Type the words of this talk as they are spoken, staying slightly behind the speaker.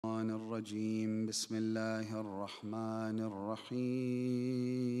الرجيم. بسم الله الرحمن الرحيم.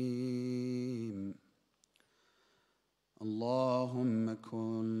 اللهم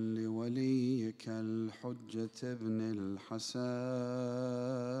كن لوليك الحجة ابن الحسن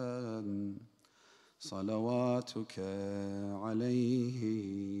صلواتك عليه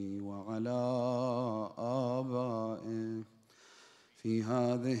وعلى آبائه في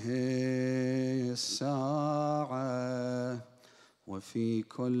هذه الساعة وفي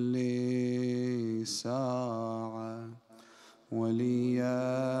كل ساعة وليا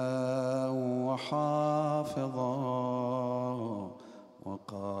وحافظا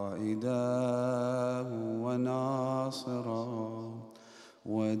وقائدا وناصرا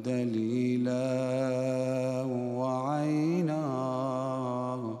ودليلا وعينا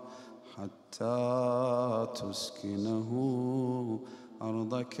حتى تسكنه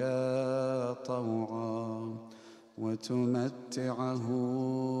أرضك طوعا وتمتعه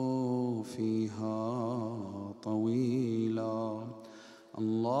فيها طويلا.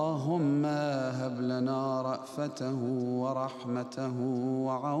 اللهم هب لنا رأفته ورحمته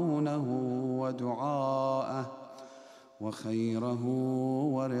وعونه ودعاءه وخيره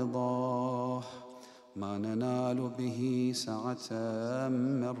ورضاه، ما ننال به سعة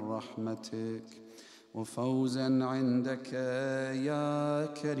من رحمتك وفوزا عندك يا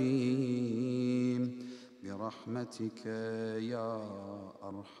كريم برحمتك يا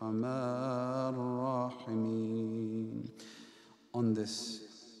أرحم الراحمين. On this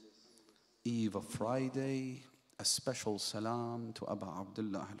eve of Friday, a special salam to Aba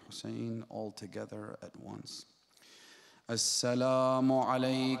Abdullah al-Hussein all together at once. السلام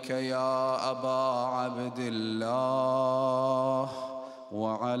عليك يا أبا عبد الله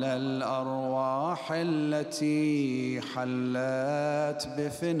وعلى الأرواح التي حلت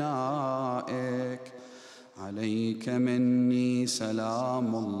بفنائك. عليك مني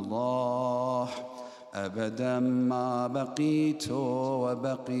سلام الله أبدا ما بقيت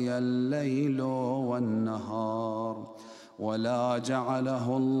وبقي الليل والنهار، ولا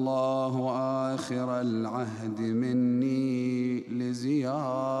جعله الله آخر العهد مني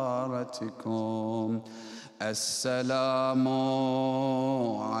لزيارتكم. السلام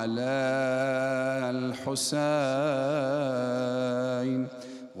على الحسين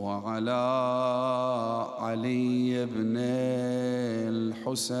وعلى علي بن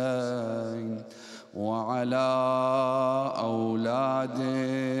الحسين وعلى أولاد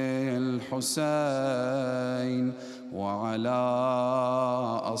الحسين وعلى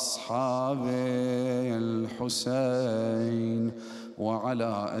أصحاب الحسين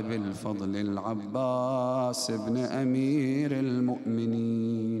وعلى أبي الفضل العباس بن أمير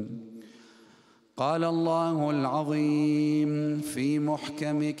المؤمنين. قال الله العظيم في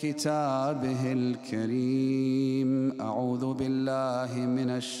محكم كتابه الكريم: أعوذ بالله من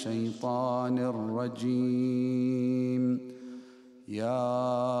الشيطان الرجيم. يا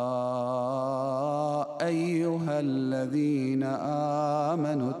أيها الذين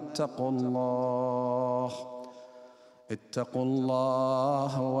آمنوا اتقوا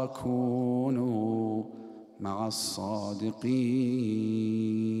الله وكونوا مع الصادقين.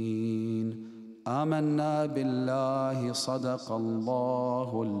 آمنا بالله صدق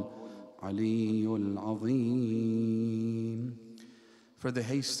الله العلي العظيم. For the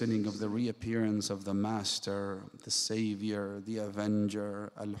hastening of the reappearance of the Master, the Savior, the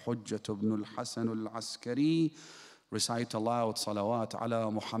Avenger, Al-Hujjat ibn al-Hasan al-Askari, recite aloud salawat ala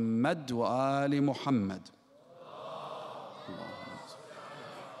Muhammad wa ali Muhammad.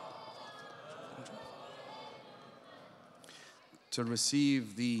 To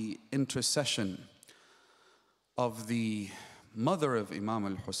receive the intercession of the mother of Imam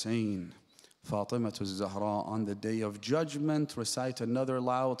al-Hussein, Fatima al-Zahra, on the day of judgment, recite another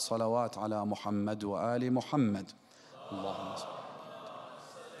loud salawat ala Muhammad wa ali Muhammad.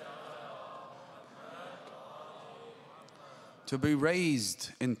 To be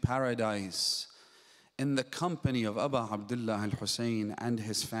raised in paradise in the company of Aba Abdullah al-Hussein and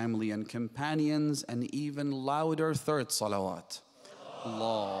his family and companions, and even louder third salawat.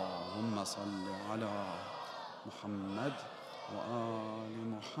 Allahumma salli ala Muhammad wa ali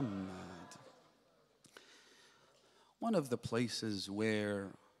Muhammad. One of the places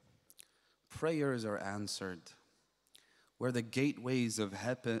where prayers are answered, where the gateways of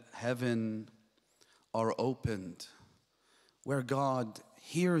heaven are opened, where God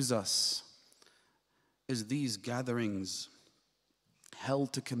hears us, is these gatherings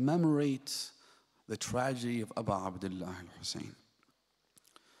held to commemorate the tragedy of Aba Abdullah al-Hussein.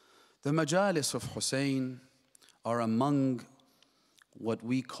 The Majlis of Hussein are among what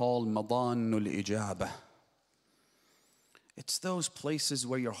we call Madanul Ijabah. It's those places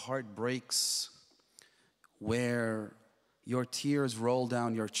where your heart breaks, where your tears roll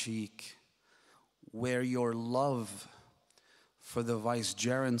down your cheek, where your love for the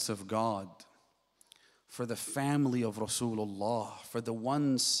vicegerents of God, for the family of Rasulullah, for the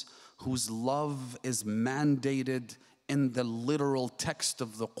ones whose love is mandated in the literal text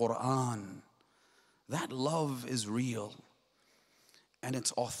of the Quran. That love is real, and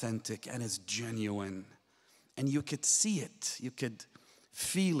it's authentic, and it's genuine. And you could see it, you could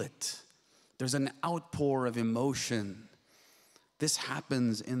feel it. There's an outpour of emotion. This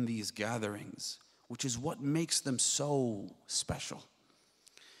happens in these gatherings, which is what makes them so special.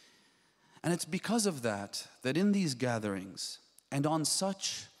 And it's because of that, that in these gatherings, and on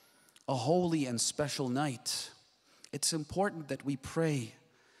such a holy and special night, it's important that we pray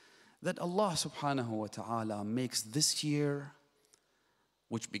that Allah subhanahu wa ta'ala makes this year,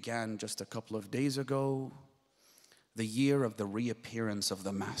 which began just a couple of days ago, the year of the reappearance of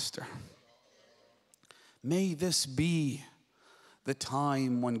the Master. May this be the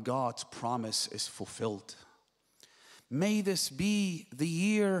time when God's promise is fulfilled. May this be the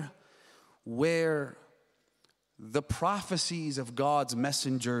year where the prophecies of God's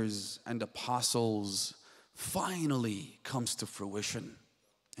messengers and apostles finally comes to fruition,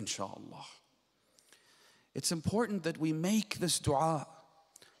 inshallah. It's important that we make this dua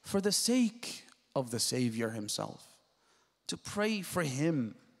for the sake of the Savior himself, to pray for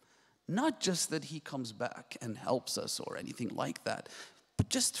him, not just that he comes back and helps us or anything like that, but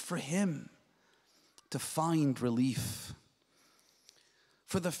just for him to find relief,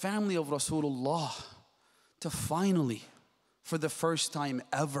 for the family of Rasulullah to finally, for the first time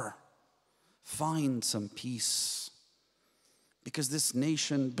ever, find some peace. Because this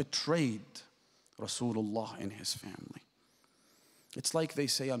nation betrayed Rasulullah and his family. It's like they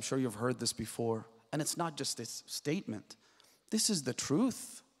say, I'm sure you've heard this before, and it's not just this statement. This is the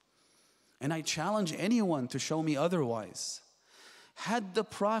truth. And I challenge anyone to show me otherwise. Had the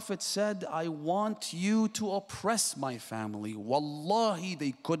Prophet said, I want you to oppress my family, wallahi,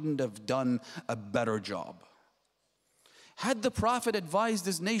 they couldn't have done a better job. Had the Prophet advised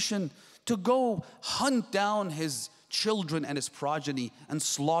his nation to go hunt down his children and his progeny and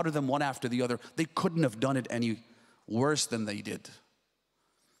slaughter them one after the other, they couldn't have done it any worse than they did.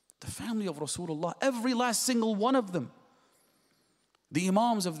 The family of Rasulullah, every last single one of them, the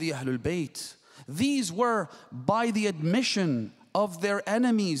Imams of the Ahlul Bayt, these were by the admission of their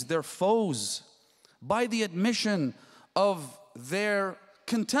enemies, their foes, by the admission of their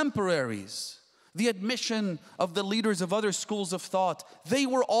contemporaries, the admission of the leaders of other schools of thought. They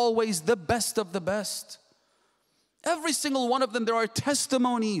were always the best of the best. Every single one of them, there are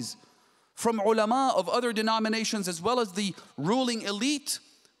testimonies from ulama of other denominations as well as the ruling elite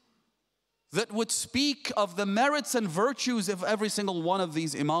that would speak of the merits and virtues of every single one of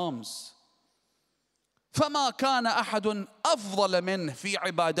these imams. فَمَا كَانَ أَحَدٌ أَفْضَلَ مِنْهُ فِي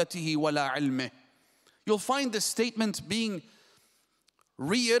عِبَادَتِهِ وَلَا عِلْمِهِ. You'll find this statement being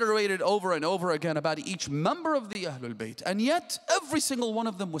reiterated over and over again about each member of the Ahlul Bayt, and yet every single one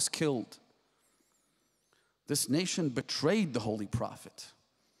of them was killed. This nation betrayed the Holy Prophet.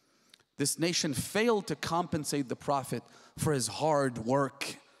 This nation failed to compensate the Prophet for his hard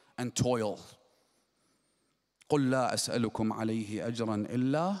work and toil. قُلْ لَا أَسْأَلُكُمْ عَلَيْهِ أَجْرًا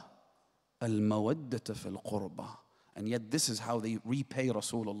إِلَّا الْمَوَدَّةَ فِي الْقُرْبَى. And yet this is how they repay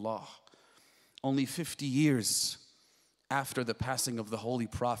Rasulullah. Only 50 years after the passing of the Holy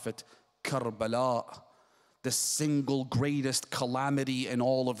Prophet, Karbala, the single greatest calamity in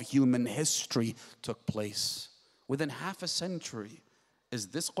all of human history, took place. Within half a century. Is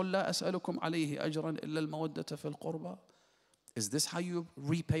this قُلْ لَا أَسْأَلُكُمْ عَلَيْهِ أَجْرًا إِلَّا الْمَوَدَّةَ فِي الْقُرْبَى? Is this how you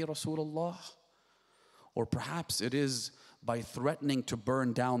repay Rasulullah? Or perhaps it is by threatening to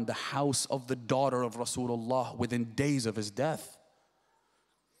burn down the house of the daughter of Rasulullah within days of his death.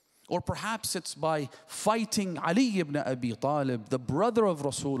 Or perhaps it's by fighting Ali ibn Abi Talib, the brother of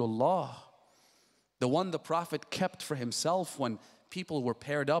Rasulullah, the one the Prophet kept for himself when people were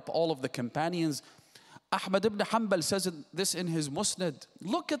paired up, all of the companions. Ahmad ibn Hanbal says this in his Musnad.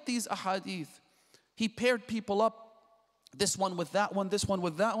 Look at these ahadith. He paired people up, this one with that one, this one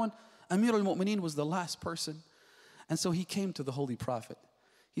with that one. Amir al-Mu'mineen was the last person. And so he came to the Holy Prophet.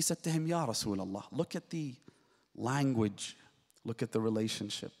 He said to him, Ya Rasulullah, look at the language, look at the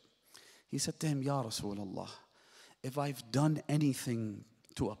relationship. He said to him, Ya Rasulullah, if I've done anything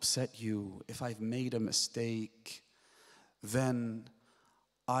to upset you, if I've made a mistake, then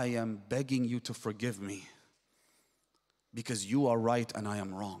I am begging you to forgive me because you are right and I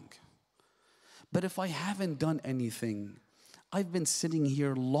am wrong. But if I haven't done anything, I've been sitting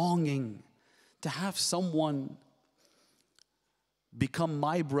here longing to have someone become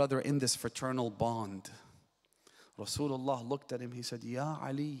my brother in this fraternal bond. Rasulullah looked at him, he said, Ya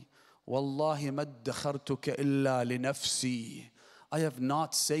Ali, Wallahi ma dakhartuka illa li nafsi. I have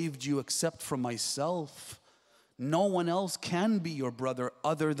not saved you except for myself. No one else can be your brother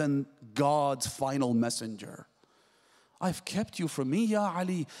other than God's final messenger. I've kept you from me, Ya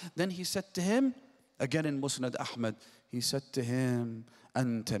Ali. Then he said to him, again in Musnad Ahmad, he said to him,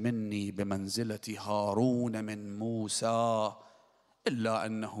 أنت مني بمنزلة هارون من موسى إلا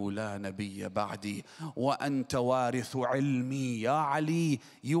أنه لا نبي بعدي وأنت وارث علمي. Ya Ali,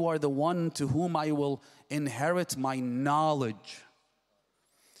 you are the one to whom I will inherit my knowledge.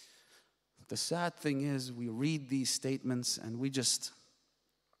 The sad thing is, we read these statements and we don't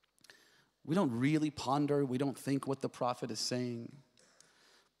really ponder, we don't think what the Prophet is saying.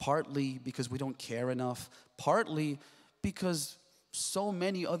 Partly because we don't care enough, partly because so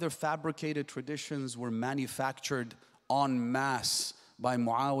many other fabricated traditions were manufactured en masse by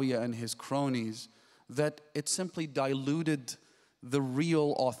Muawiyah and his cronies that it simply diluted the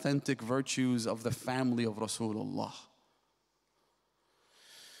real authentic virtues of the family of Rasulullah.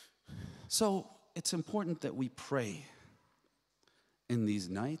 So it's important that we pray in these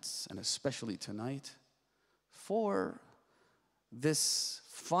nights, and especially tonight, for this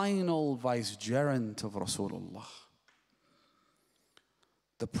final vicegerent of Rasulullah,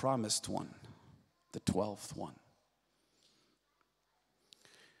 the promised one, the 12th one.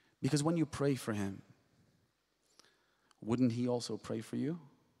 Because when you pray for him, wouldn't he also pray for you?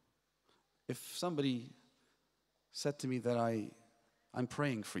 If somebody said to me that I'm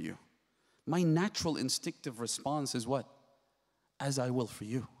praying for you, my natural instinctive response is what? As I will for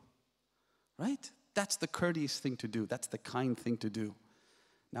you. Right? That's the courteous thing to do. That's the kind thing to do.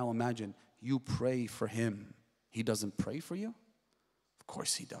 Now imagine, you pray for him. He doesn't pray for you? Of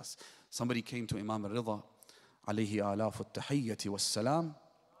course he does. Somebody came to Imam al-Ridha, alayhi alafu at-tahiyyati was-salam.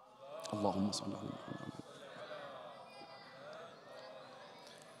 Allahumma salli ala Muhammad.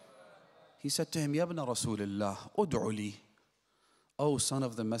 He said to him, Ya ibn Rasulillah, ud'u li. Oh, son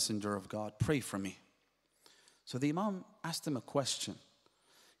of the messenger of God, pray for me. So the Imam asked him a question.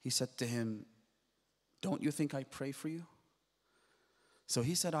 He said to him, don't you think I pray for you? So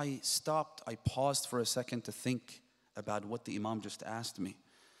he said, I paused for a second to think about what the Imam just asked me.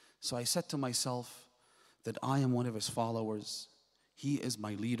 So I said to myself that I am one of his followers. He is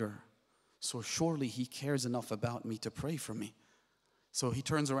my leader. So surely he cares enough about me to pray for me. So he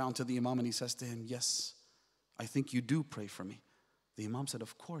turns around to the Imam and he says to him, yes, I think you do pray for me. The Imam said,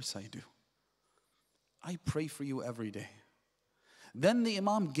 of course I do. I pray for you every day. Then the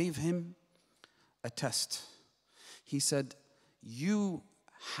Imam gave him a test. He said, you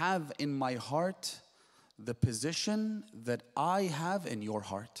have in my heart the position that I have in your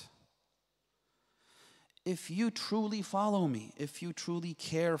heart. If you truly follow me, if you truly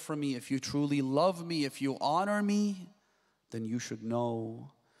care for me, if you truly love me, if you honor me, then you should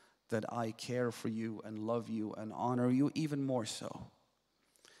know that I care for you and love you and honor you even more so.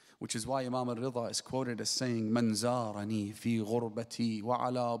 Which is why Imam al-Ridha is quoted as saying, Man zarani fi ghurbati wa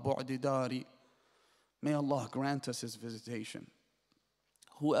ala bu'di dari. May Allah grant us His visitation.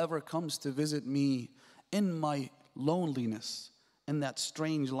 Whoever comes to visit me in my loneliness, in that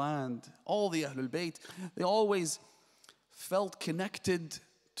strange land, all the Ahlul Bayt, they always felt connected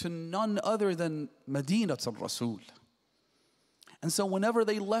to none other than Madinat al-Rasul. And so whenever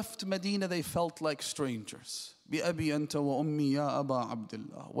they left Medina, they felt like strangers. بِأَبِي أَنْتَ وَأُمِّي يَا أَبَا عَبْدِ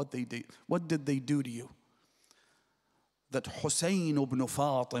اللَّهِ. What did they do to you? That Hussain ibn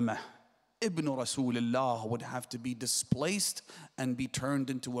Fatima, ibn Rasulullah, would have to be displaced and be turned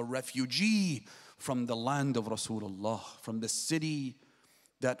into a refugee from the land of Rasulullah, from the city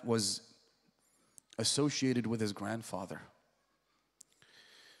that was associated with his grandfather.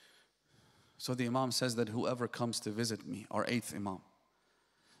 So the Imam says that whoever comes to visit me, our 8th Imam,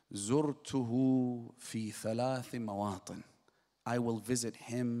 زُرْتُهُ فِي ثَلَاثِ مَوَاطِنٍ. I will visit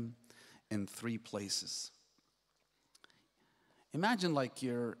him in 3 places. Imagine like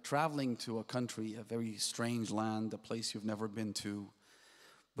you're traveling to a country, a very strange land, a place you've never been to,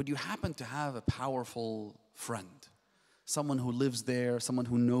 but you happen to have a powerful friend, someone who lives there, someone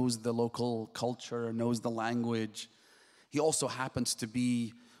who knows the local culture, knows the language. He also happens to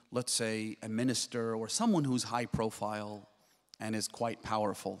be, let's say, a minister or someone who's high profile and is quite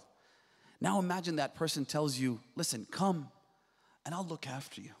powerful. Now imagine that person tells you, listen, come and I'll look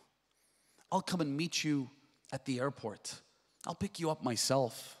after you. I'll come and meet you at the airport. I'll pick you up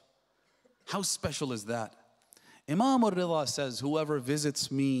myself. How special is that? Imam al-Ridha says, whoever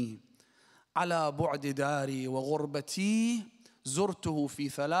visits me, على بعد داري وغربتي زرته في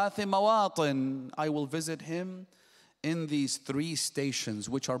 3 مواطن. I will visit him in these 3 stations,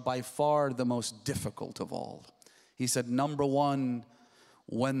 which are by far the most difficult of all. He said, number 1,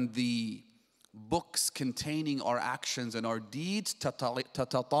 when the books containing our actions and our deeds,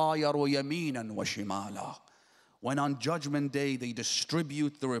 تَتَطَايَرُ يَمِينًا وَشِمَالًا. When on Judgment Day they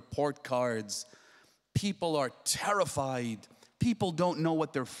distribute the report cards, people are terrified. People don't know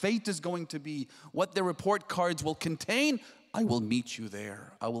what their fate is going to be, what their report cards will contain. I will meet you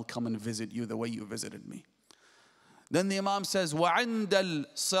there. I will come and visit you the way you visited me. Then the Imam says, وَعِنْدَ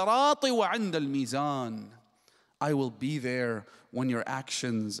الصِّرَاطِ وَعِنْدَ الْمِيزَانِ. I will be there when your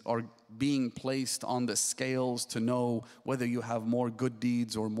actions are being placed on the scales to know whether you have more good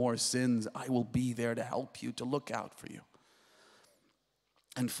deeds or more sins. I will be there to help you, to look out for you.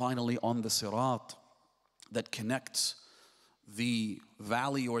 And finally, on the sirat that connects the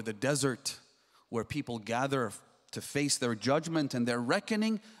valley or the desert where people gather to face their judgment and their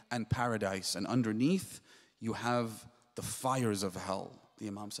reckoning, and paradise. And underneath, you have the fires of hell. The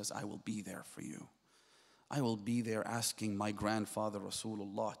Imam says, I will be there for you. I will be there asking my grandfather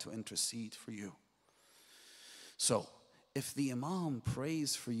Rasulullah to intercede for you. So, if the Imam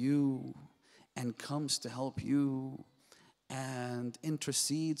prays for you and comes to help you and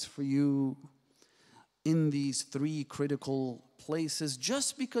intercedes for you in these 3 critical places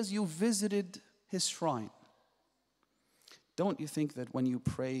just because you visited his shrine, don't you think that when you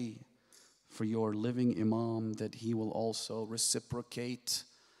pray for your living Imam that he will also reciprocate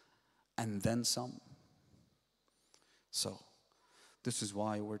and then some? So, this is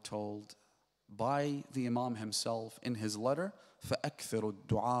why we're told by the Imam himself in his letter, فَأَكْثِرُ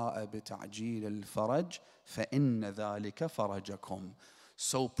الدُّعَاءَ بِتَعْجِيلِ الْفَرَجِ فَإِنَّ ذَلِكَ فَرَجَكُمْ.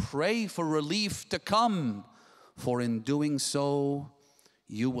 So pray for relief to come, for in doing so,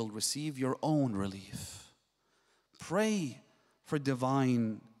 you will receive your own relief. Pray for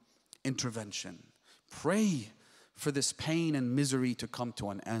divine intervention. Pray for this pain and misery to come to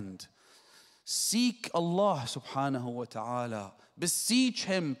an end. Seek Allah subhanahu wa ta'ala. Beseech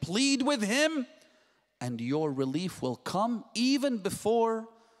Him, plead with Him, and your relief will come even before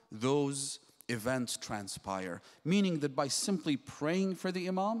those events transpire. Meaning that by simply praying for the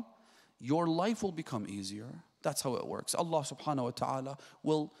Imam, your life will become easier. That's how it works. Allah subhanahu wa ta'ala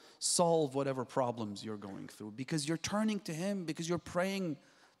will solve whatever problems you're going through because you're turning to Him, because you're praying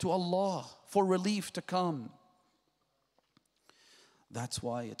to Allah for relief to come. That's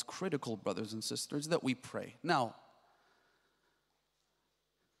why it's critical, brothers and sisters, that we pray. Now,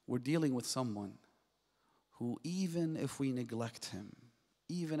 we're dealing with someone who, even if we neglect him,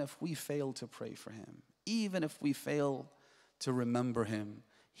 even if we fail to pray for him, even if we fail to remember him,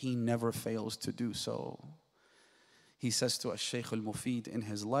 he never fails to do so. He says to us, Shaykh al-Mufid in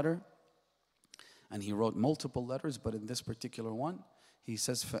his letter, and he wrote multiple letters, but in this particular one, he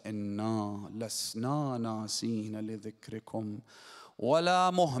says, فَإِنَّا لَسْنَا نَاسِينَ لِذِكْرِكُمْ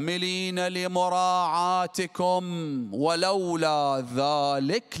وَلَا مُهْمِلِينَ لِمُرَاعَاتِكُمْ وَلَوْلَا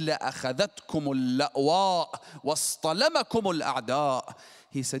ذَلِكَ لَأَخَذَتْكُمُ اللَّأْوَاءُ وَاصْطَلَمَكُمُ الْأَعْدَاءُ.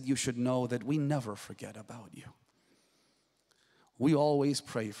 He said, you should know that we never forget about you. We always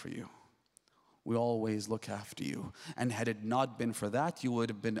pray for you. We always look after you. And had it not been for that, you would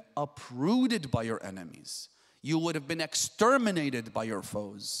have been uprooted by your enemies. You would have been exterminated by your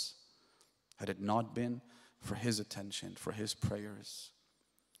foes. Had it not been for His attention, for His prayers.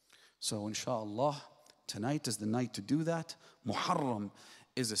 So inshallah, tonight is the night to do that. Muharram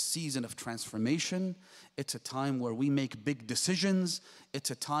is a season of transformation. It's a time where we make big decisions. It's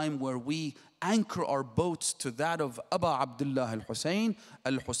a time where we anchor our boats to that of Abu Abdullah al-Hussain.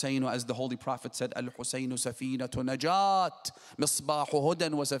 Al-Hussain, as the Holy Prophet said, Al-Hussainu safinatu najat, misbahu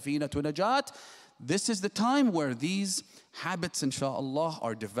hudan wa safinatu najat. This is the time where these habits, inshallah,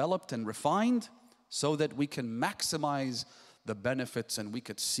 are developed and refined so that we can maximize the benefits and we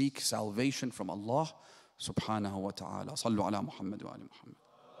could seek salvation from Allah subhanahu wa ta'ala. Sallu ala Muhammad wa ali Muhammad.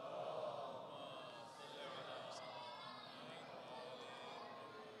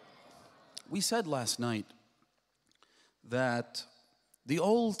 We said last night that the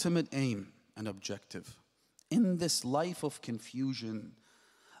ultimate aim and objective in this life of confusion,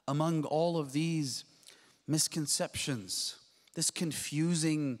 among all of these misconceptions, this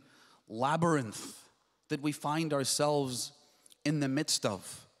confusing labyrinth that we find ourselves in the midst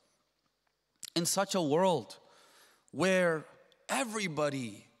of, in such a world where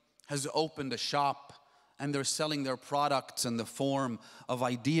everybody has opened a shop and they're selling their products in the form of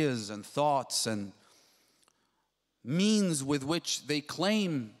ideas and thoughts and means with which they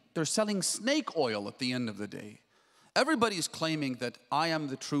claim they're selling snake oil at the end of the day. Everybody's claiming that I am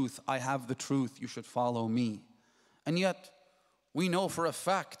the truth, I have the truth, you should follow me. And yet, we know for a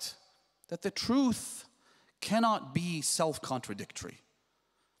fact that the truth cannot be self-contradictory.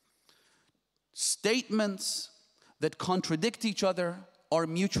 Statements that contradict each other are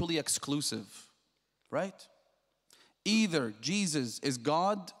mutually exclusive, right? Either Jesus is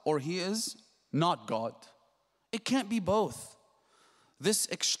God or he is not God. It can't be both. This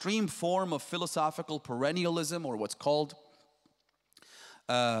extreme form of philosophical perennialism, or what's called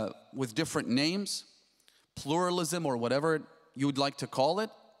with different names, pluralism or whatever you would like to call it,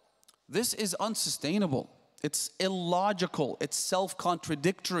 this is unsustainable. It's illogical. It's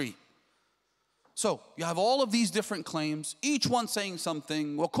self-contradictory. So you have all of these different claims, each one saying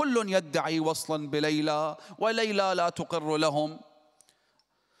something. وَكُلٌّ يَدَّعِي وَصْلًا بِلَيْلَى وَلَيْلَى لَا تُقِرُّ لَهُمْ.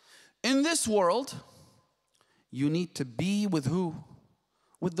 In this world, you need to be with who?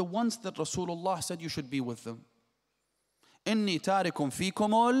 With the ones that Rasulullah said you should be with them. إِنِّي تَارِكٌ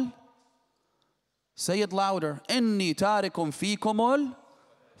فِيكُمُ Say it louder. إِنِّي تَارِكٌ فِيكُمُ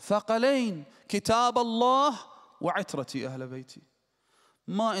الثَّقَلَيْنِ كِتَابَ اللَّهِ وَعِتْرَةِ أَهْلَ بَيْتِي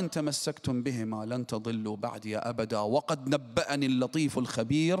ما إن تمسكتم بهما لن تضلوا بعدي أبدا وقد نبأني اللطيف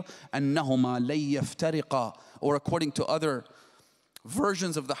الخبير أنهما لن يفترقا. Or according to other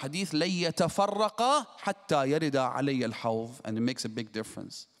versions of the hadith, لن يتفرقا حتى يرد علي الحوض. And it makes a big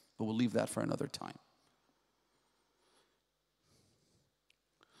difference. But we'll leave that for another time.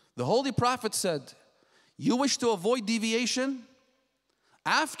 The Holy Prophet said, you wish to avoid deviation?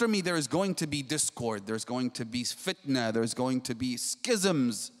 After me there is going to be discord, there's going to be fitna, there's going to be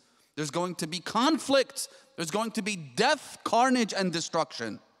schisms, there's going to be conflicts, there's going to be death, carnage and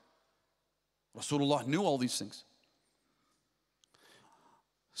destruction. Rasulullah knew all these things.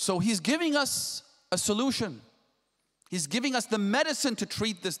 So he's giving us a solution. He's giving us the medicine to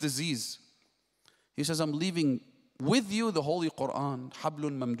treat this disease. He says, I'm leaving with you the Holy Quran, حَبْلٌ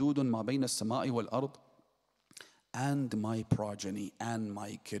مَمْدُودٌ مَا بَيْنَ السَّمَاءِ وَالْأَرْضِ, and my progeny and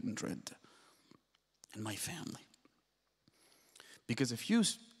my kindred and my family. Because if you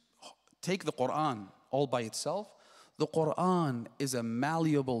take the Quran all by itself, the Quran is a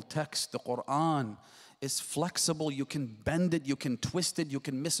malleable text. The Quran is flexible. You can bend it, you can twist it, you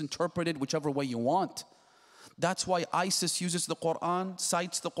can misinterpret it whichever way you want. That's why ISIS uses the Quran,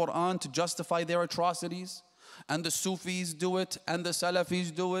 cites the Quran to justify their atrocities, and the Sufis do it, and the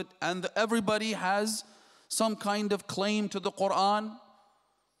Salafis do it, and everybody has some kind of claim to the Quran.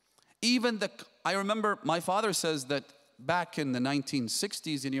 I remember my father says that back in the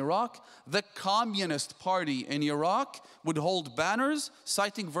 1960s in Iraq, the Communist Party in Iraq would hold banners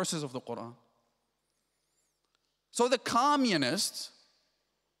citing verses of the Quran. So the communists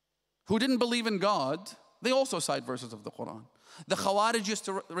who didn't believe in God, they also cite verses of the Quran. The Khawarij used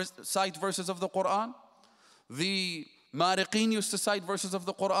to cite verses of the Quran. The Mariqeen used to cite verses of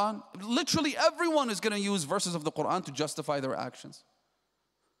the Quran. Literally everyone is going to use verses of the Quran to justify their actions.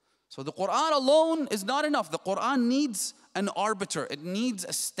 So the Quran alone is not enough. The Quran needs an arbiter. It needs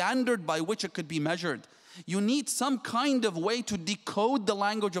a standard by which it could be measured. You need some kind of way to decode the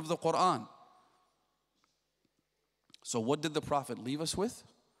language of the Quran. So what did the Prophet leave us with?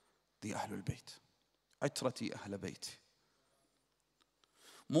 The Ahlul Bayt. Itrati Ahl Bayt.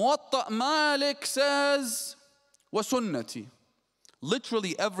 Muwatta Malik says, وَسُنَّتِي.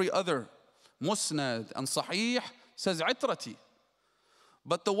 Literally every other Musnad and Sahih says Itrati.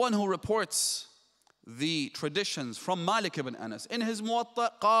 But the one who reports the traditions from Malik ibn Anas, in his Muwatta,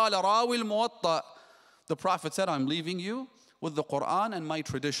 قال راوي الموطأ, the Prophet said, I'm leaving you with the Quran and my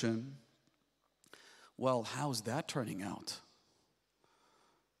tradition. Well, how's that turning out?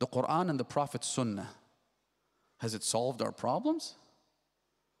 The Quran and the Prophet's Sunnah, has it solved our problems?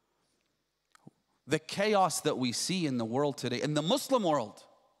 The chaos that we see in the world today, in the Muslim world,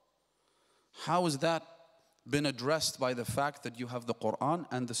 how has that been addressed by the fact that you have the Quran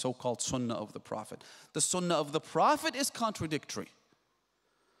and the so-called Sunnah of the Prophet? The Sunnah of the Prophet is contradictory.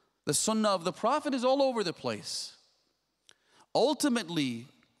 The Sunnah of the Prophet is all over the place. Ultimately,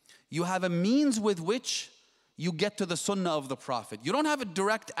 you have a means with which you get to the Sunnah of the Prophet. You don't have a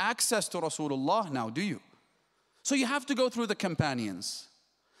direct access to Rasulullah now, do you? So you have to go through the companions.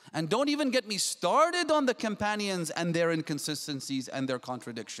 And don't even get me started on the companions and their inconsistencies and their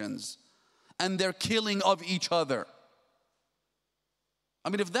contradictions and their killing of each other. I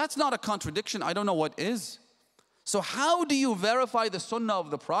mean, if that's not a contradiction, I don't know what is. So how do you verify the Sunnah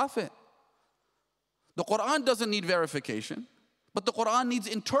of the Prophet? The Quran doesn't need verification, but the Quran needs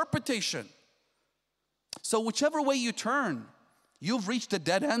interpretation. So whichever way you turn, you've reached a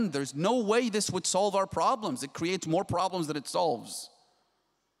dead end. There's no way this would solve our problems. It creates more problems than it solves.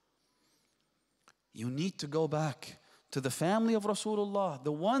 You need to go back to the family of Rasulullah,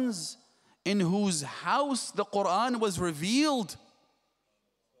 the ones in whose house the Quran was revealed.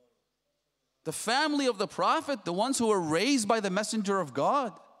 The family of the Prophet, the ones who were raised by the Messenger of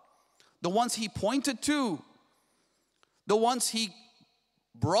God, the ones he pointed to, the ones he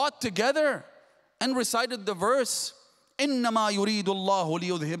brought together and recited the verse, إنما يريد الله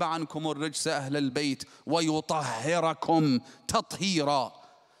ليذهب عنكم الرجس أهل البيت ويطهركم تطهيرا.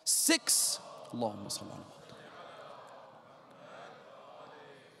 6 اللهم صل على محمد.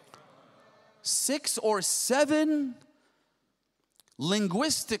 6 or 7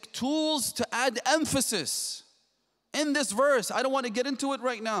 linguistic tools to add emphasis in this verse. I don't want to get into it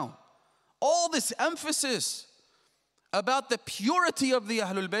right now. All this emphasis about the purity of the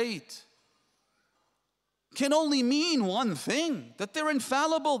Ahlul Bayt can only mean one thing, that they're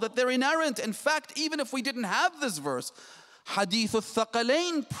infallible, that they're inerrant. In fact, even if we didn't have this verse, Hadith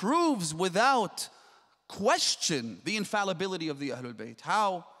al-Thaqalain proves without question the infallibility of the Ahlul Bayt.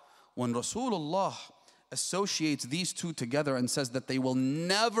 How? When Rasulullah associates these two together and says that they will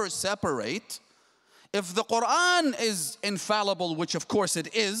never separate, if the Quran is infallible, which of course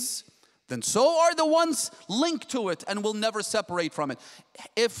it is, then so are the ones linked to it and will never separate from it.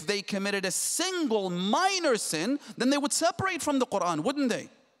 If they committed a single minor sin, then they would separate from the Quran, wouldn't they?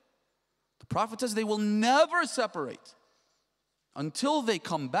 The Prophet says they will never separate until they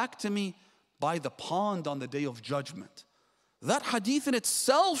come back to me by the pond on the day of judgment. That hadith in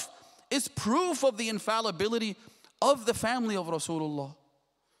itself is proof of the infallibility of the family of Rasulullah.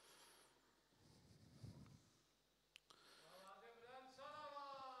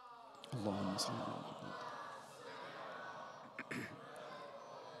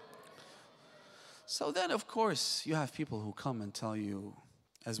 So then, of course, you have people who come and tell you,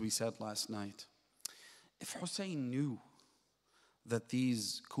 as we said last night, if Hussein knew that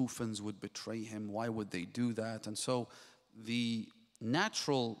these Kufans would betray him, why would they do that? And so the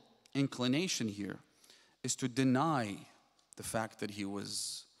natural inclination here is to deny the fact that he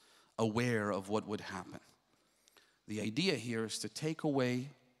was aware of what would happen. The idea here is to take away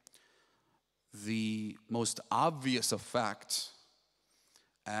the most obvious of facts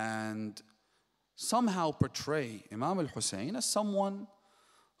and somehow portray Imam al-Hussein as someone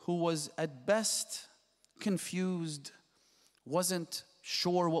who was at best confused, wasn't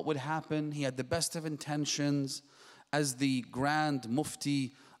sure what would happen. He had the best of intentions. As the grand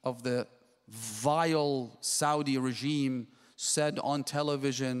mufti of the vile Saudi regime said on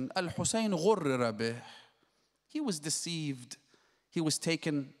television, Al-Hussein ghurrira bih. He was deceived. He was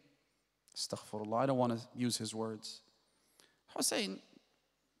taken, astaghfirullah, I don't want to use his words. Hussein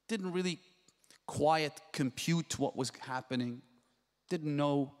didn't really quite compute what was happening, didn't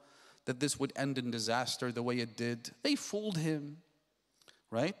know that this would end in disaster the way it did. They fooled him,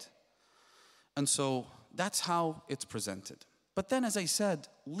 right? And so that's how it's presented. But then, as I said,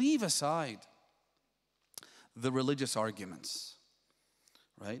 leave aside the religious arguments,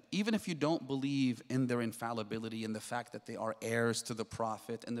 right? Even if you don't believe in their infallibility, in the fact that they are heirs to the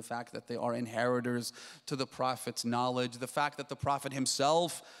Prophet, and the fact that they are inheritors to the Prophet's knowledge, the fact that the Prophet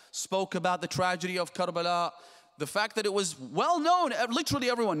himself spoke about the tragedy of Karbala, the fact that it was well known, literally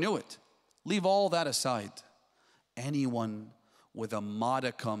everyone knew it. Leave all that aside. Anyone with a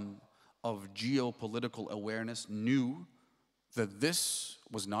modicum of geopolitical awareness knew that this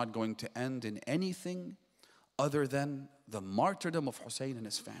was not going to end in anything other than the martyrdom of Hussein and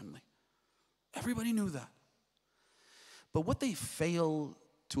his family. Everybody knew that. But what they fail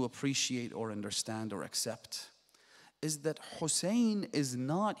to appreciate or understand or accept is that Hussein is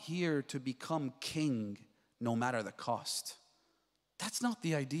not here to become king no matter the cost. That's not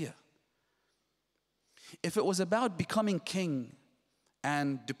the idea. If it was about becoming king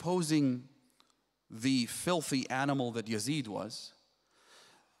and deposing the filthy animal that Yazid was,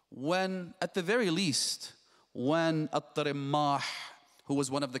 when, at the very least, when At-Tarimmah, who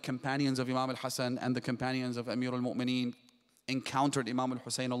was one of the companions of Imam al-Hasan and the companions of Amir al-Mu'mineen, encountered Imam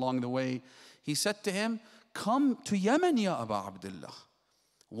al-Hussein along the way, he said to him, come to Yemen, ya Aba Abdullah.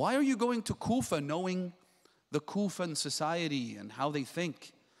 Why are you going to Kufa knowing the Kufan society and how they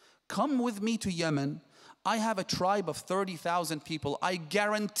think? Come with me to Yemen. I have a tribe of 30,000 people. I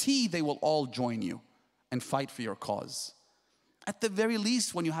guarantee they will all join you and fight for your cause. At the very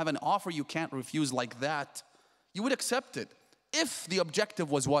least, when you have an offer you can't refuse like that, you would accept it. If the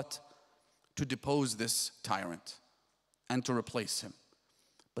objective was what? To depose this tyrant and to replace him.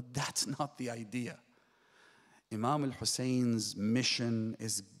 But that's not the idea. Imam al-Hussein's mission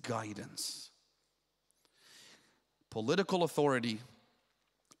is guidance. Political authority,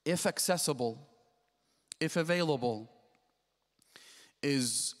 if accessible, if available,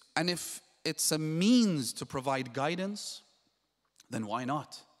 and if it's a means to provide guidance, then why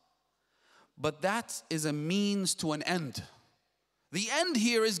not? But that is a means to an end. The end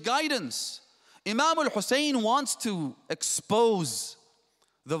here is guidance. Imam Hussain wants to expose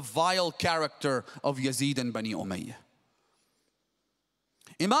the vile character of Yazid and Bani Umayyah.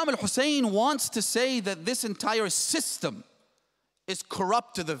 Imam Hussain wants to say that this entire system is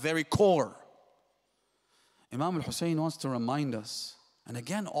corrupt to the very core. Imam Hussain wants to remind us, and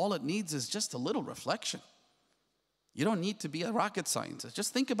again, all it needs is just a little reflection. You don't need to be a rocket scientist.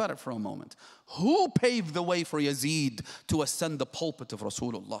 Just think about it for a moment. Who paved the way for Yazid to ascend the pulpit of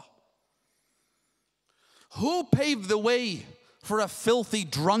Rasulullah? Who paved the way for a filthy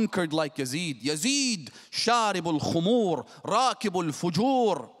drunkard like Yazid? Yazid, sharibul khumur, rakibul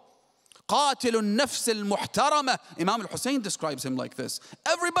fujur, qatilun nafs al-muhtarama. Imam Hussain describes him like this.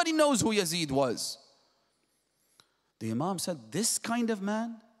 Everybody knows who Yazid was. The Imam said, this kind of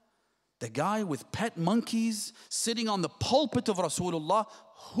man, the guy with pet monkeys sitting on the pulpit of Rasulullah,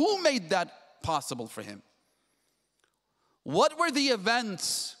 who made that possible for him? What were the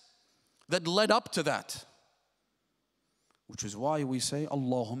events that led up to that? Which is why we say,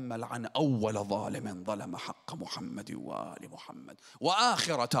 Allahumma la'an awwala zalimin zalama haqqa Muhammadi wa ali Muhammad wa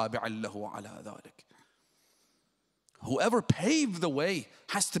akhira tabi'an lahu ala dhalik. Whoever paved the way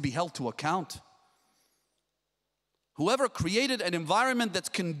has to be held to account. Whoever created an environment that's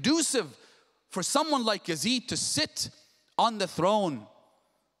conducive for someone like Yazid to sit on the throne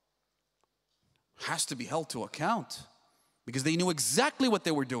has to be held to account, because they knew exactly what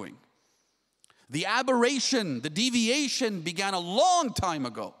they were doing. The aberration, the deviation began a long time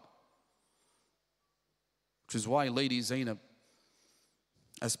ago. Which is why Lady Zainab,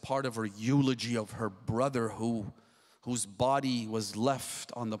 as part of her eulogy of her brother whose body was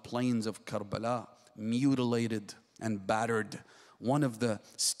left on the plains of Karbala, mutilated and battered, one of the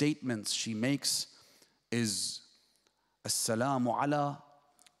statements she makes is Assalamu ala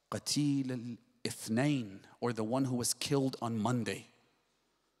qatil al-ithnain, or the one who was killed on Monday.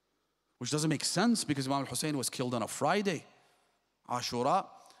 Which doesn't make sense, because Imam Hussain was killed on a Friday. Ashura,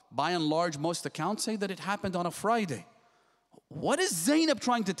 by and large, most accounts say that it happened on a Friday. What is Zainab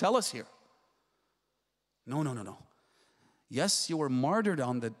trying to tell us here? No. Yes, you were martyred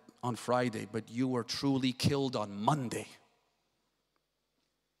on Friday, but you were truly killed on Monday.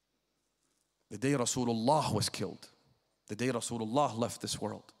 The day Rasulullah was killed. The day Rasulullah left this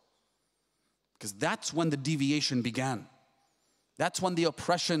world. Because that's when the deviation began. That's when the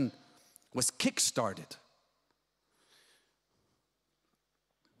oppression was kick-started.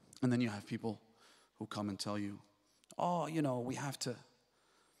 And then you have people who come and tell you, oh, we have to.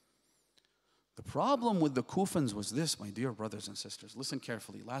 The problem with the Kufans was this, my dear brothers and sisters. Listen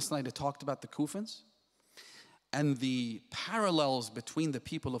carefully. Last night I talked about the Kufans and the parallels between the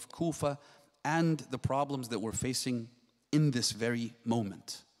people of Kufa and the problems that we're facing in this very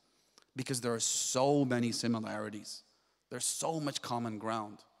moment. Because there are so many similarities. There's so much common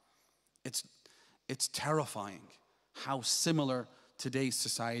ground. It's terrifying how similar today's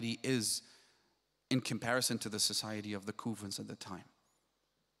society is in comparison to the society of the Kufans at the time.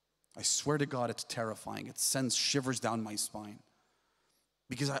 I swear to God, it's terrifying. It sends shivers down my spine.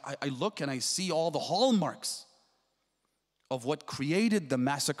 Because I look and I see all the hallmarks of what created the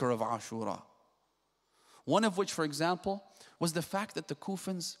massacre of Ashura. One of which, for example, was the fact that the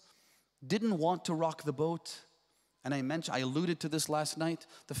Kufans didn't want to rock the boat. And I alluded to this last night,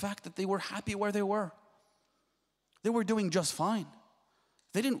 the fact that they were happy where they were. They were doing just fine.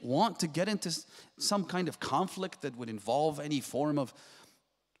 They didn't want to get into some kind of conflict that would involve any form of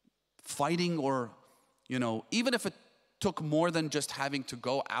fighting, or, even if it took more than just having to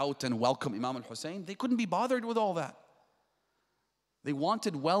go out and welcome Imam Hussain, they couldn't be bothered with all that. They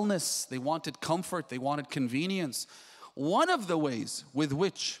wanted wellness, they wanted comfort, they wanted convenience. One of the ways with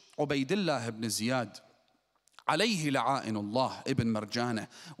which Ubaydullah ibn Ziyad, alayhi la'a'inullah ibn Marjana,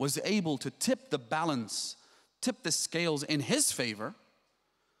 was able to tip the balance, tip the scales in his favor,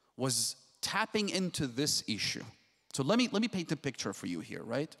 was tapping into this issue. So let me paint a picture for you here,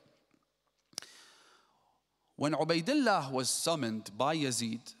 right? When Ubaydullah was summoned by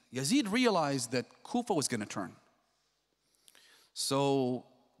Yazid, Yazid realized that Kufa was going to turn. So,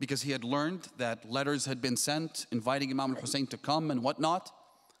 because he had learned that letters had been sent inviting Imam Hussain to come and whatnot.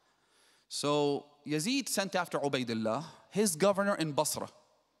 So Yazid sent after Ubaydullah, his governor in Basra.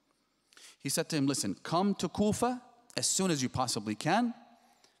 He said to him, listen, come to Kufa as soon as you possibly can,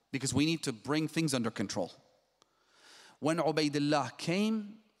 because we need to bring things under control. When Ubaydullah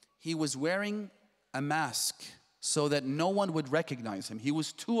came, he was wearing a mask so that no one would recognize him. He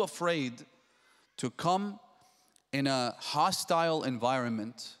was too afraid to come in a hostile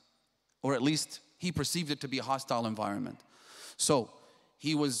environment, or at least he perceived it to be a hostile environment. So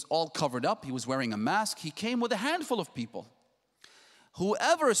he was all covered up, he was wearing a mask, he came with a handful of people.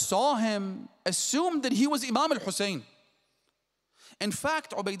 Whoever saw him assumed that he was Imam al-Hussain. In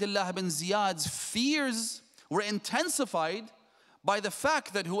fact, Ubaydullah ibn Ziyad's fears were intensified by the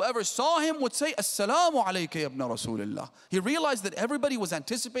fact that whoever saw him would say, Assalamu alayka ya ibn Rasulullah. He realized that everybody was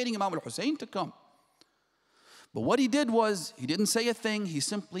anticipating Imam al-Hussain to come. But what he did was, he didn't say a thing. He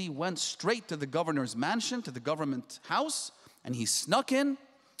simply went straight to the governor's mansion, to the government house, and he snuck in.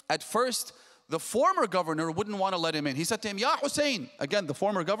 At first, the former governor wouldn't want to let him in. He said to him, Ya Hussein. Again, the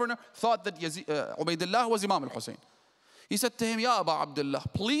former governor thought that Ubaydullah was Imam al-Hussain. He said to him, Ya Aba Abdullah,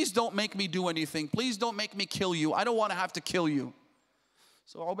 please don't make me do anything. Please don't make me kill you. I don't want to have to kill you.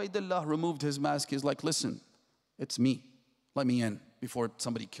 So Ubaydullah removed his mask. He's like, listen, it's me. Let me in before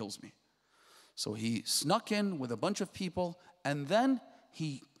somebody kills me. So he snuck in with a bunch of people, and then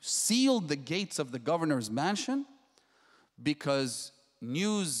he sealed the gates of the governor's mansion because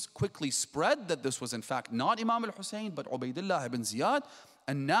news quickly spread that this was in fact not Imam al-Hussain but Ubaydullah ibn Ziyad,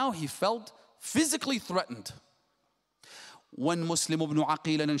 and now he felt physically threatened. When Muslim ibn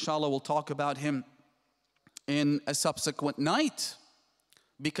Aqil, and inshallah we'll talk about him in a subsequent night,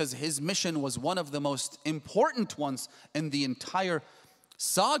 because his mission was one of the most important ones in the entire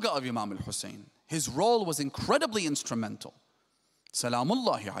saga of Imam al-Hussain. His role was incredibly instrumental.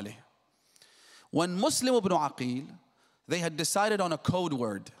 Salamullahi alayhi. When Muslim ibn Aqil, they had decided on a code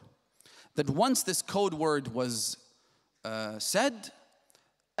word, that once this code word was said,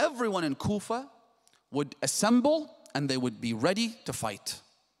 everyone in Kufa would assemble and they would be ready to fight.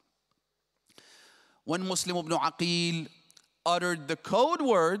 When Muslim ibn Aqil uttered the code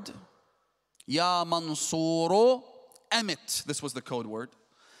word, Ya Mansuro Amit, this was the code word.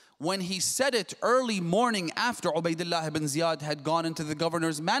 When he said it early morning after Ubaydullah ibn Ziyad had gone into the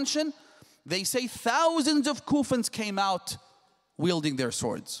governor's mansion, they say thousands of Kufans came out wielding their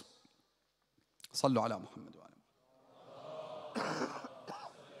swords. Sallu ala Muhammad wa ala.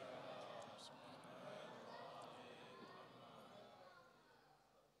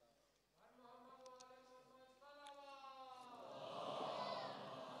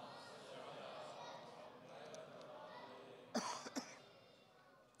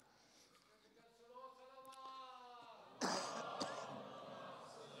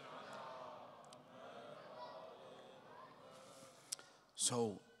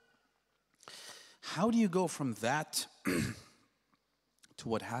 So, how do you go from that to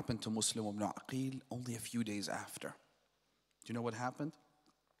what happened to Muslim ibn Aqil only a few days after? Do you know what happened?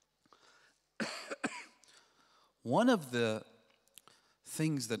 One of the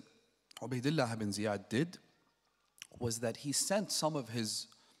things that Ubaydullah ibn Ziyad did was that he sent some of his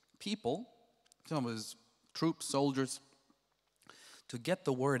people, some of his troops, soldiers, to get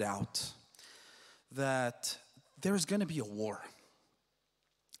the word out that there's going to be a war.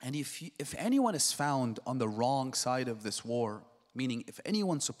 And if anyone is found on the wrong side of this war, meaning if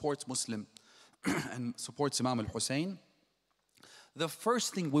anyone supports Muslim and supports Imam al-Hussain, the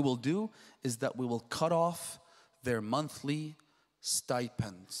first thing we will do is that we will cut off their monthly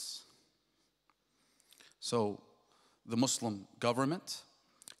stipends. So the Muslim government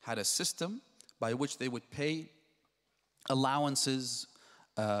had a system by which they would pay allowances,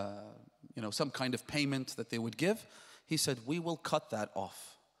 some kind of payment that they would give. He said, we will cut that off.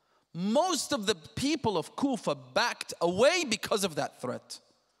 Most of the people of Kufa backed away because of that threat.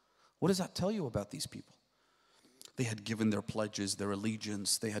 What does that tell you about these people? They had given their pledges, their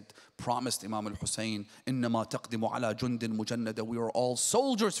allegiance. They had promised Imam al-Hussain, إِنَّمَا تَقْدِمُ عَلَى جُنْدٍ مُجَنَّدٍ, we are all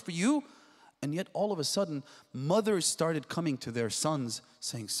soldiers for you. And yet all of a sudden, mothers started coming to their sons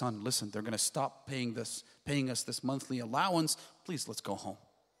saying, son, listen, they're going to stop paying us this monthly allowance. Please, let's go home.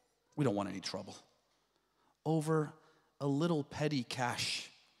 We don't want any trouble. Over a little petty cash.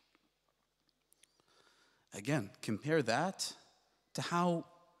 Again, compare that to how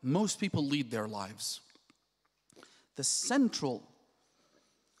most people lead their lives. The central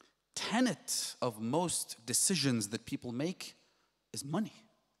tenet of most decisions that people make is money.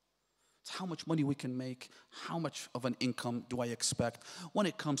 It's how much money we can make, how much of an income do I expect when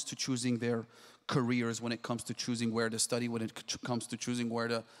it comes to choosing their careers, when it comes to choosing where to study, when it comes to choosing where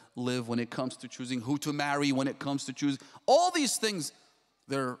to live, when it comes to choosing who to marry, when it comes to choosing. All these things,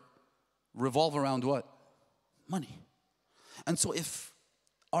 they revolve around what? Money. And so if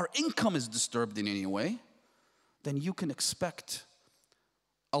our income is disturbed in any way, then you can expect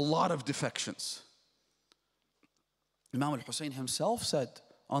a lot of defections. Imam al-Hussain himself said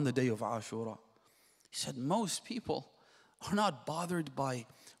on the day of Ashura, he said, most people are not bothered by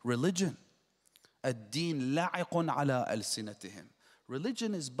religion. الدين لاعق على ألسنتهم.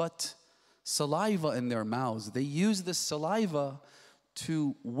 Religion is but saliva in their mouths. They use this saliva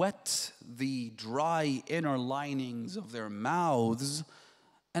to wet the dry inner linings of their mouths,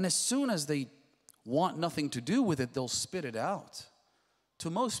 and as soon as they want nothing to do with it, they'll spit it out. To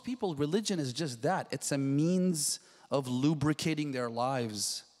most people, religion is just that. It's a means of lubricating their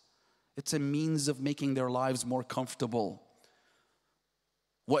lives. It's a means of making their lives more comfortable.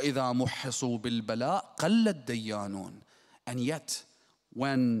 وَإِذَا مُحِّصُوا بِالْبَلَاءِ قَلَّ الدَّيَّانُونَ. And yet,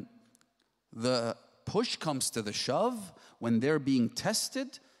 when the push comes to the shove, when they're being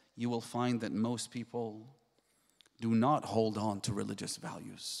tested, you will find that most people do not hold on to religious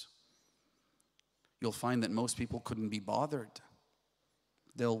values. You'll find that most people couldn't be bothered.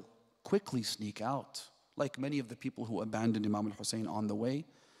 They'll quickly sneak out, like many of the people who abandoned Imam Hussain on the way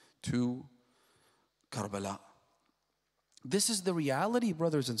to Karbala. This is the reality,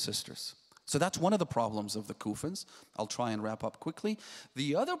 brothers and sisters. So that's one of the problems of the Kufans. I'll try and wrap up quickly.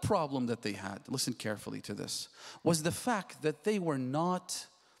 The other problem that they had, listen carefully to this, was the fact that they were not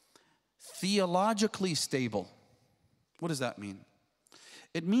theologically stable. What does that mean?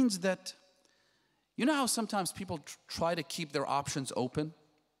 It means that, you know how sometimes people try to keep their options open,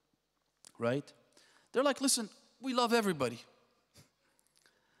 right? They're like, listen, we love everybody.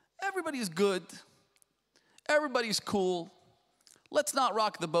 Everybody's good. Everybody's cool. Let's not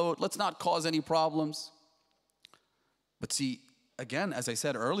rock the boat. Let's not cause any problems. But see, again, as I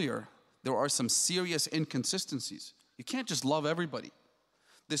said earlier, there are some serious inconsistencies. You can't just love everybody.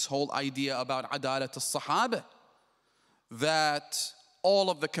 This whole idea about adalat al-sahaba, that all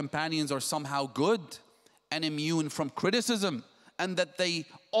of the companions are somehow good and immune from criticism, and that they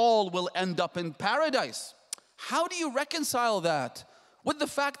all will end up in paradise. How do you reconcile that with the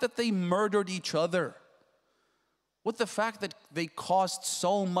fact that they murdered each other? With the fact that they caused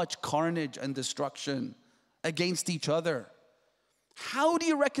so much carnage and destruction against each other? How do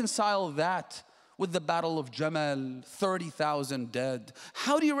you reconcile that with the Battle of Jamal, 30,000 dead?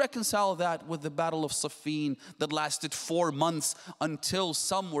 How do you reconcile that with the Battle of Siffin that lasted 4 months until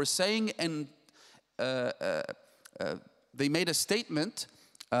some were saying, and they made a statement,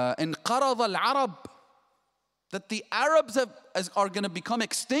 in Qarad al-Arab, that the Arabs are going to become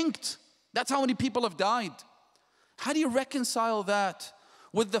extinct. That's how many people have died. How do you reconcile that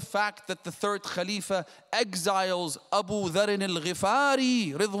with the fact that the third Khalifa exiles Abu Dharr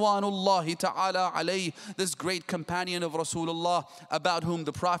al-Ghifari, Ridwanullahi ta'ala alayhi, this great companion of Rasulullah, about whom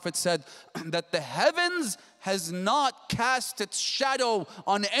the Prophet said that the heavens has not cast its shadow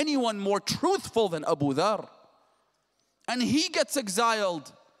on anyone more truthful than Abu Dharr. And he gets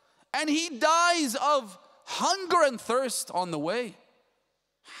exiled, and he dies of hunger and thirst on the way.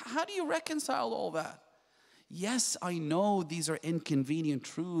 How do you reconcile all that? Yes, I know these are inconvenient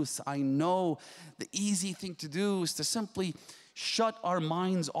truths. I know the easy thing to do is to simply shut our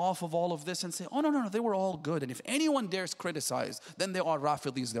minds off of all of this and say, oh, no, they were all good. And if anyone dares criticize, then they are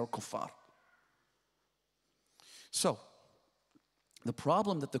Rafidis, they're kuffar. So, the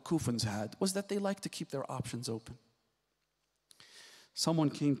problem that the Kufans had was that they liked to keep their options open. Someone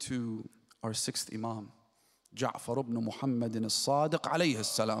came to our sixth Imam, Ja'far ibn Muhammad al-Sadiq alayhi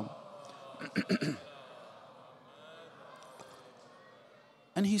salam.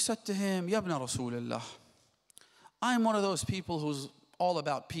 And he said to him, Ya ibn Rasulullah, I'm one of those people who's all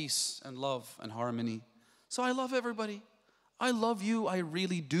about peace and love and harmony. So I love everybody. I love you, I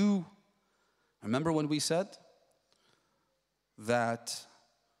really do. Remember when we said that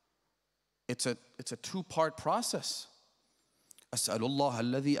it's a two-part process. أسأل الله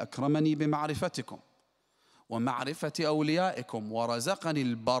الذي أكرمني بمعرفتكم ومعرفة أوليائكم ورزقني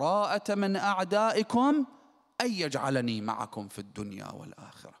البراءة من أعدائكم أن يجعلني معكم في الدنيا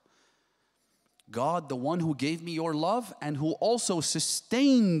والآخرة. God, the one who gave me your love and who also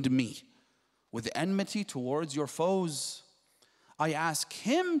sustained me with enmity towards your foes, I ask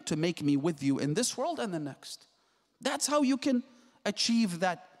him to make me with you in this world and the next. That's how you can achieve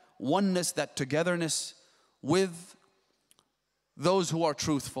that oneness, that togetherness with those who are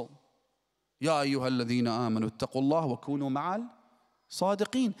truthful. يا أيها الذين آمنوا اتقوا الله وكونوا مع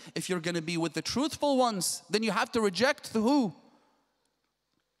الصادقين. If you're going to be with the truthful ones, then you have to reject the who?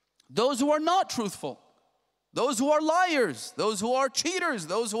 Those who are not truthful, those who are liars, those who are cheaters,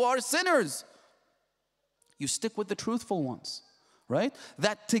 those who are sinners. You stick with the truthful ones, right?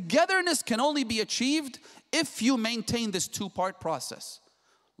 That togetherness can only be achieved if you maintain this two-part process.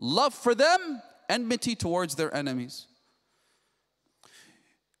 Love for them, enmity towards their enemies.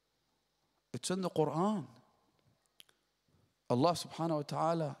 It's in the Quran. Allah subhanahu wa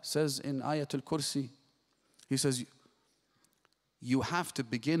ta'ala says in Ayatul Kursi, He says, you have to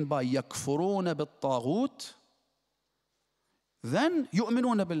begin by yakfuruna bit-taghut, then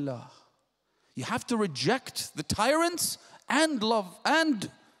yu'minuna billah. You have to reject the tyrants and love and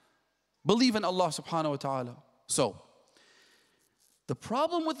believe in Allah subhanahu wa ta'ala. So, the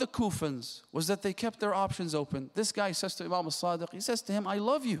problem with the Kufans was that they kept their options open. This guy says to Imam al-Sadiq, he says to him, I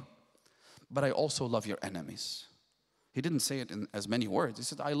love you, but I also love your enemies. He didn't say it in as many words. He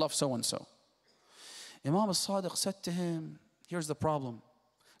said, I love so-and-so. Imam al-Sadiq said to him, here's the problem.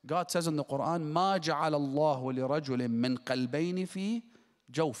 God says in the Quran, مَا جَعَلَ اللَّهُ لِرَجُلٍ مِّن قَلْبَيْنِ فِي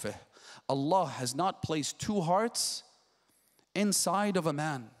جَوْفِهِ. Allah has not placed two hearts inside of a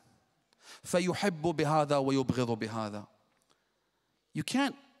man. فَيُحِبُّ بِهَذَا وَيُبْغِضُ بِهَذَا. You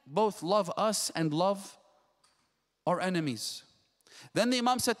can't both love us and love our enemies. Then the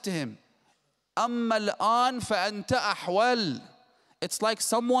Imam said to him, أَمَّا الْآنْ فَأَنْتَ أَحْوَلْ. It's like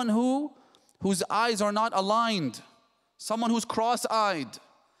someone whose eyes are not aligned, someone who's cross-eyed.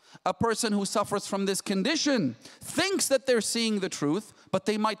 A person who suffers from this condition thinks that they're seeing the truth, but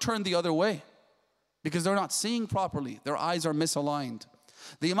they might turn the other way because they're not seeing properly. Their eyes are misaligned.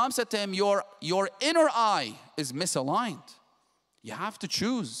 The Imam said to him, your inner eye is misaligned. You have to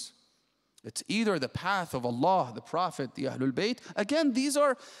choose. It's either the path of Allah, the Prophet, the Ahlul Bayt. Again, these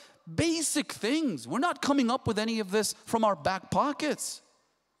are basic things. We're not coming up with any of this from our back pockets.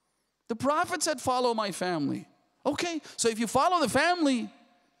 The Prophet said, follow my family. Okay, so if you follow the family,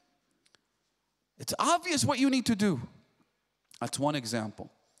 it's obvious what you need to do. That's one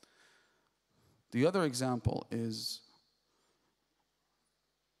example. The other example is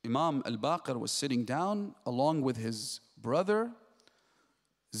Imam al-Baqir was sitting down along with his brother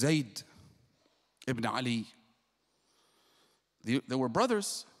Zayd ibn Ali. They were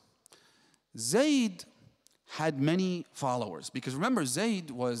brothers. Zayd had many followers because remember, Zayd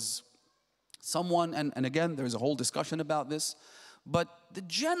was someone, and again there's a whole discussion about this, but the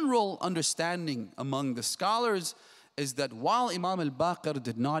general understanding among the scholars is that while Imam al-Baqir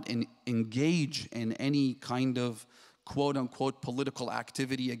did not engage in any kind of quote-unquote political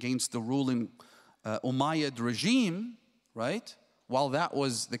activity against the ruling Ummayad regime, right? While that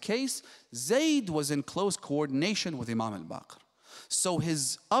was the case, Zayd was in close coordination with Imam al-Baqir. So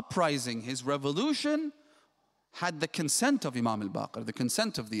his uprising, his revolution, had the consent of Imam al-Baqir, the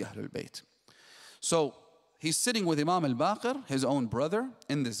consent of the Ahlul Bayt. So he's sitting with Imam al-Baqir, his own brother,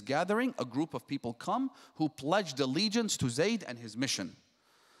 in this gathering. A group of people come who pledged allegiance to Zayd and his mission.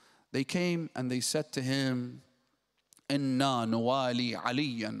 They came and they said to him, Inna nuwali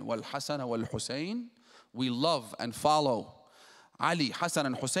aliyan wal Hasan wal Hussain. We love and follow Ali, Hassan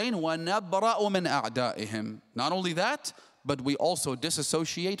and Hussein. Wa nabra'u min a'da'ihim. Not only that, but we also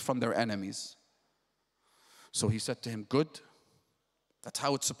disassociate from their enemies. So he said to him, good. That's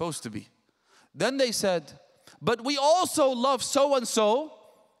how it's supposed to be. Then they said, but we also love so-and-so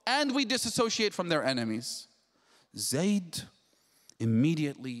and we disassociate from their enemies. Zayd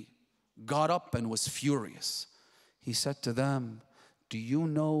immediately got up and was furious. He said to them, do you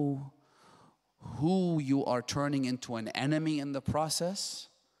know who you are turning into an enemy in the process?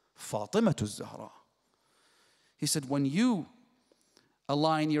 Fatimatu Zahra. He said, when you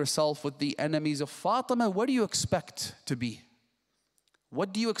align yourself with the enemies of Fatima, what do you expect to be?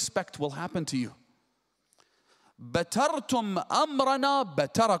 What do you expect will happen to you? Batartum amrana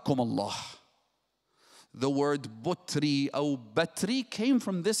batarakum Allah. The word butri or batri came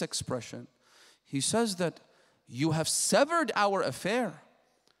from this expression. He says that you have severed our affair.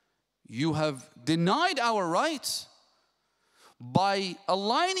 You have denied our rights by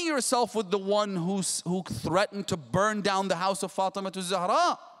aligning yourself with the one who threatened to burn down the house of Fatima to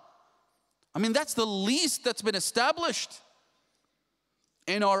Zahra. I mean, that's the least that's been established.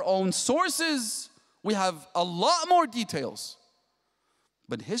 In our own sources, we have a lot more details.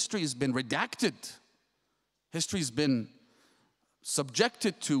 But history has been redacted. History has been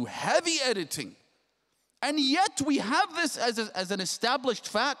subjected to heavy editing. And yet we have this as an established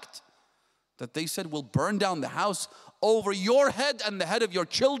fact that they said we'll burn down the house over your head and the head of your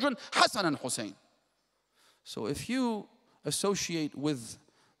children, Hassan and Hussein. So if you associate with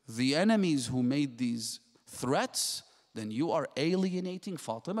the enemies who made these threats, then you are alienating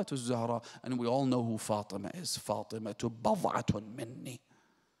Fatima to Zahra. And we all know who Fatima is. Fatima to bad'atun minni.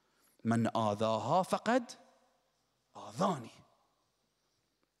 Man adaha faqad adani.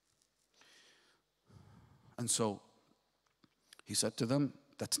 And so he said to them,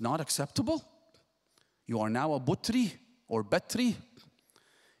 that's not acceptable. You are now a butri or batri.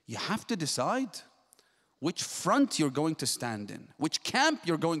 You have to decide which front you're going to stand in, which camp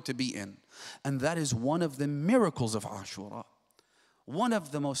you're going to be in. And that is one of the miracles of Ashura. One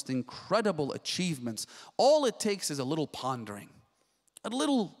of the most incredible achievements. All it takes is a little pondering, a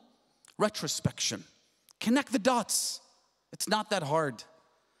little retrospection. Connect the dots. It's not that hard.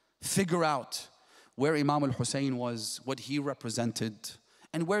 Figure out where Imam Hussain was, what he represented,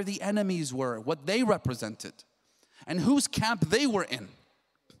 and where the enemies were, what they represented, and whose camp they were in.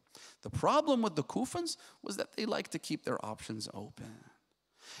 The problem with the Kufans was that they like to keep their options open.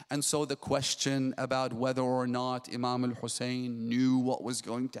 And so the question about whether or not Imam al-Hussein knew what was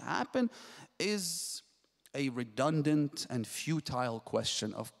going to happen is a redundant and futile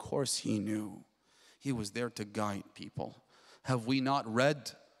question. Of course he knew. He was there to guide people. Have we not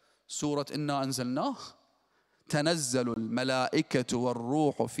read Surah Inna Anzalnah? تنزل الملائكة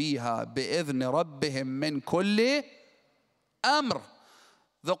والروح فيها بإذن ربهم من كل أمر.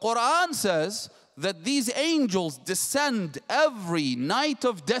 The Quran says that these angels descend every night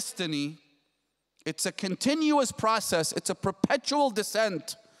of destiny. It's a continuous process. It's a perpetual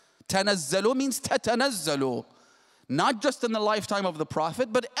descent. تنزل means تتنزل. Not just in the lifetime of the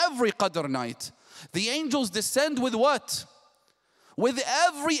Prophet, but every Qadr night. The angels descend with what? With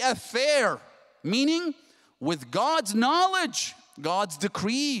every affair. Meaning, with God's knowledge, God's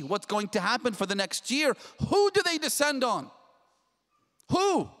decree, what's going to happen for the next year. Who do they descend on?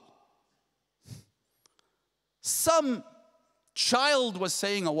 Who? Some child was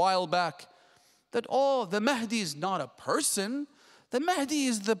saying a while back that, oh, the Mahdi is not a person. The Mahdi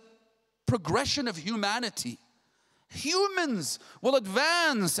is the progression of humanity. Humans will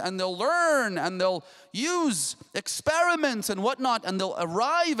advance and they'll learn and they'll use experiments and whatnot, and they'll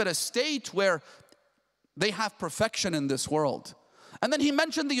arrive at a state where they have perfection in this world. And then he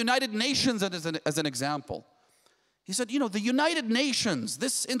mentioned the United Nations as an example. He said, you know, the United Nations,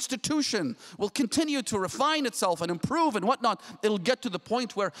 this institution will continue to refine itself and improve and whatnot. It'll get to the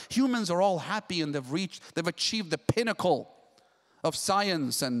point where humans are all happy and they've achieved the pinnacle of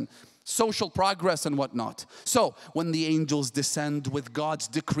science and social progress and whatnot. So when the angels descend with God's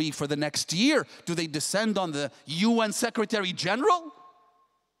decree for the next year, do they descend on the UN Secretary General?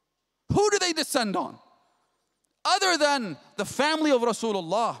 Who do they descend on? Other than the family of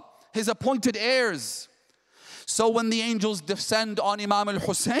Rasulullah, his appointed heirs. So when the angels descend on Imam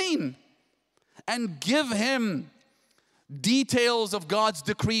al-Hussein and give him details of God's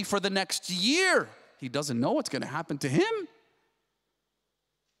decree for the next year, he doesn't know what's going to happen to him.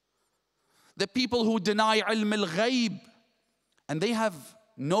 The people who deny ilm al-ghayb, and they have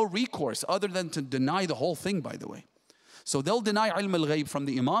no recourse other than to deny the whole thing, by the way. So they'll deny ilm al-ghayb from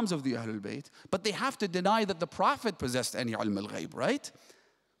the imams of the Ahlul Bayt, but they have to deny that the Prophet possessed any ilm al-ghayb, right?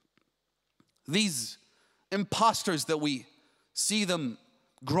 These imposters that we see them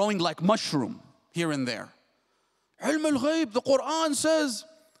growing like mushroom here and there. Ilm al-ghayb, the Quran says,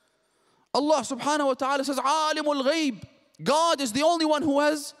 Allah subhanahu wa ta'ala says, alim al-ghayb. God is the only one who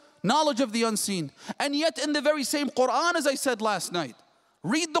has knowledge of the unseen. And yet in the very same Quran, as I said last night,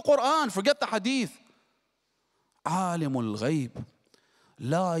 read the Quran, forget the hadith. عالم الغيب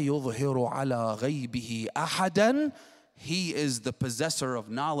لا يظهر على غيبه أحدا. He is the possessor of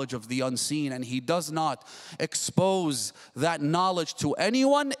knowledge of the unseen, and he does not expose that knowledge to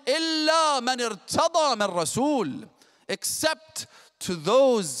anyone إلا من ارتضى من رسول, except to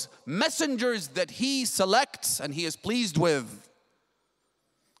those messengers that he selects and he is pleased with.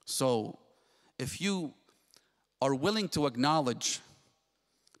 So if you are willing to acknowledge,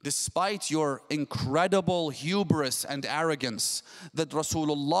 despite your incredible hubris and arrogance, that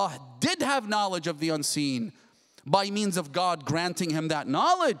Rasulullah did have knowledge of the unseen by means of God granting him that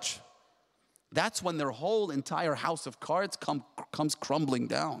knowledge, that's when their whole entire house of cards comes crumbling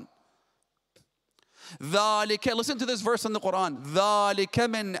down. Listen to this verse in the Quran. ذَلِكَ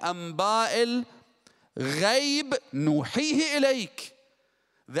مِنْ أَنْبَاءِ الْغَيْبِ نُوحِيهِ إِلَيْكَ.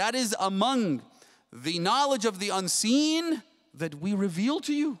 That is among the knowledge of the unseen that we reveal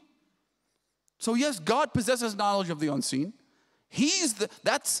to you. So yes, God possesses knowledge of the unseen.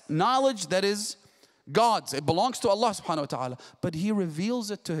 That's knowledge that is God's. It belongs to Allah subhanahu wa ta'ala. But he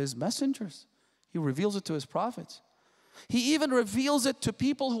reveals it to his messengers. He reveals it to his prophets. He even reveals it to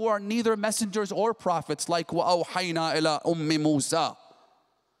people who are neither messengers or prophets, like وَأَوْحَيْنَا إِلَىٰ أُمِّ مُوسَىٰ.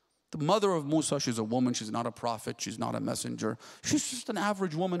 The mother of Musa, she's a woman, she's not a prophet, she's not a messenger. She's just an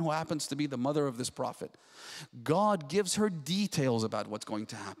average woman who happens to be the mother of this prophet. God gives her details about what's going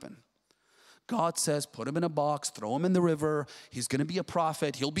to happen. God says, put him in a box, throw him in the river, he's going to be a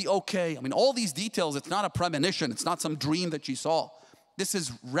prophet, he'll be okay. I mean, all these details, it's not a premonition, it's not some dream that she saw. This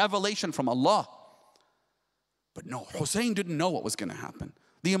is revelation from Allah. But no, Hussein didn't know what was going to happen.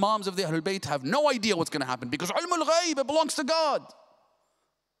 The Imams of the Ahlul Bayt have no idea what's going to happen because ilm al-ghayb, it belongs to God.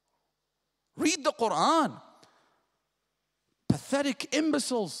 Read the Quran. Pathetic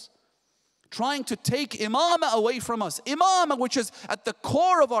imbeciles trying to take imamah away from us. Imamah, which is at the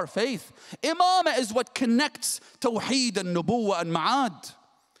core of our faith. Imamah is what connects tawheed and nubuwwah and ma'ad.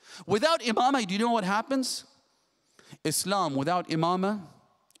 Without imamah, do you know what happens? Islam without imamah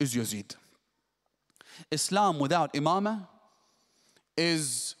is Yazid. Islam without imamah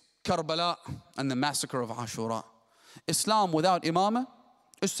is Karbala and the massacre of Ashura. Islam without imamah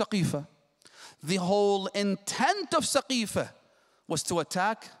is Saqifa. The whole intent of Saqifa was to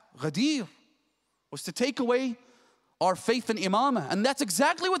attack Ghadir, was to take away our faith in imamah. And that's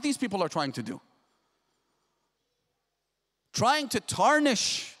exactly what these people are trying to do. Trying to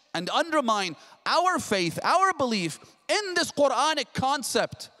tarnish and undermine our faith, our belief in this Quranic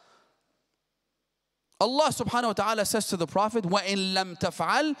concept. Allah subhanahu wa ta'ala says to the Prophet, وَإِن لَمْ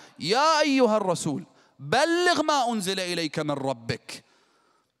تَفْعَلْ يَا أَيُّهَا الرَّسُولُ بَلِّغْ مَا أُنزِلَ إِلَيْكَ مِن رَبِّكَ.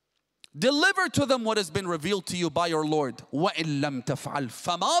 Deliver to them what has been revealed to you by your Lord. وَإِن لَمْ تَفْعَلْ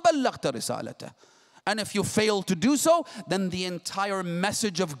فَمَا بَلَّغْتَ رِسَالَتَهُ. And if you fail to do so, then the entire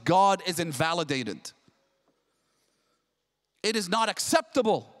message of God is invalidated. It is not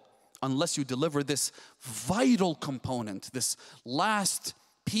acceptable unless you deliver this vital component, this last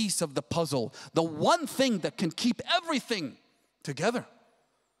piece of the puzzle, the one thing that can keep everything together.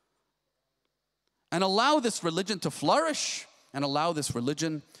 And allow this religion to flourish, and allow this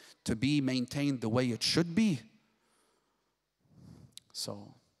religion to be maintained the way it should be.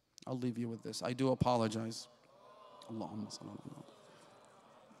 So, I'll leave you with this. I do apologize. Allahumma salli ala.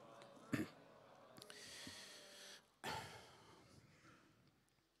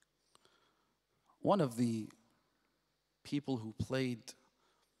 One of the people who played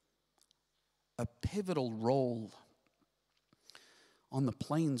a pivotal role on the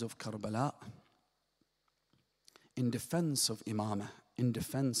plains of Karbala in defense of imamah, in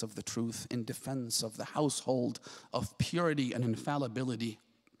defense of the truth, in defense of the household of purity and infallibility,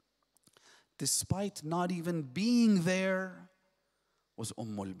 despite not even being there, was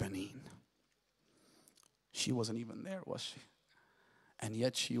Baneen. She wasn't even there, was she? And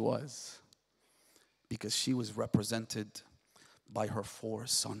yet she was, because she was represented by her 4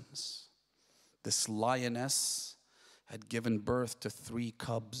 sons. This lioness had given birth to 3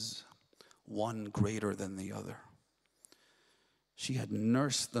 cubs, one greater than the other. She had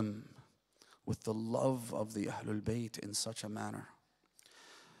nursed them with the love of the Ahlul Bayt in such a manner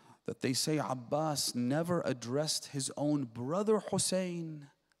that they say Abbas never addressed his own brother Hussein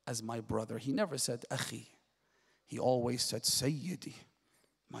as my brother. He never said Akhi. He always said Sayyidi,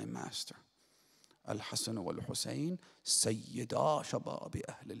 my master. Al-Hasan wal-Hussein, Sayyida Shababi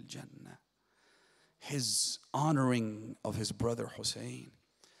Ahl al-Jannah. His honoring of his brother Hussein,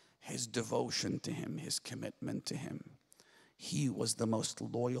 his devotion to him, his commitment to him. He was the most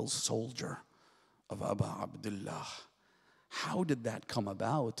loyal soldier of Abu Abdullah. How did that come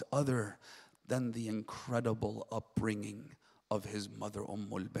about other than the incredible upbringing of his mother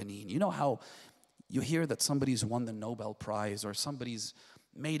Baneen? You know how you hear that somebody's won the Nobel Prize, or somebody's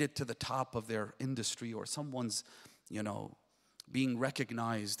made it to the top of their industry, or someone's, being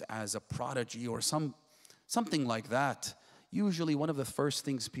recognized as a prodigy or something like that. Usually one of the first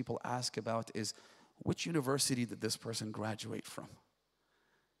things people ask about is, which university did this person graduate from?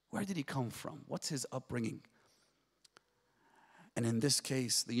 Where did he come from? What's his upbringing? And in this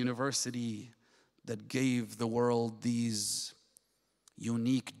case, the university that gave the world these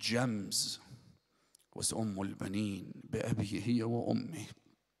unique gems was Baneen, بأبي هي وأمي.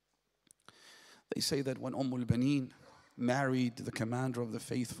 They say that when Baneen married the commander of the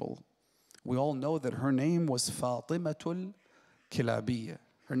faithful, we all know that her name was Fatimatul Kilabiyya.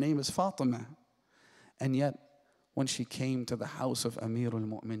 Her name is Fatima. And yet, when she came to the house of Amir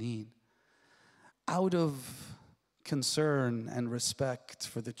al-Mu'mineen, out of concern and respect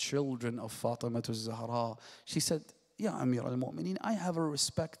for the children of Fatimatul Zahra, she said, Ya Amir al-Mu'mineen, I have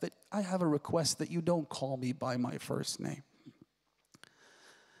a request that you don't call me by my first name.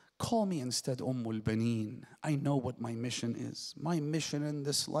 Call me instead Baneen. I know what my mission is. My mission in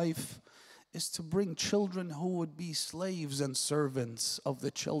this life is to bring children who would be slaves and servants of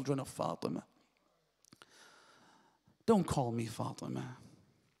the children of Fatima. Don't call me Fatima.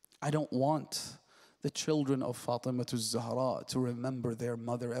 I don't want the children of Fatima to Zahra to remember their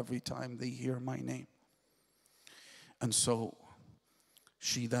mother every time they hear my name. And so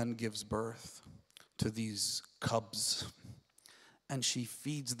she then gives birth to these cubs, and she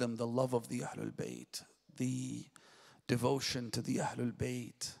feeds them the love of the Ahlul Bayt, the devotion to the Ahlul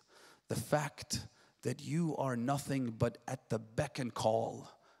Bayt, the fact that you are nothing but at the beck and call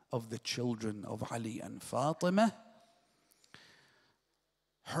of the children of Ali and Fatima.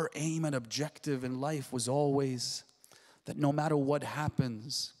 Her aim and objective in life was always that no matter what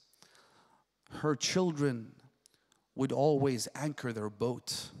happens, her children would always anchor their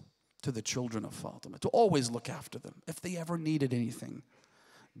boat to the children of Fatima, to always look after them. If they ever needed anything,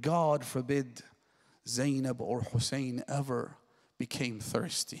 God forbid Zainab or Hussein ever became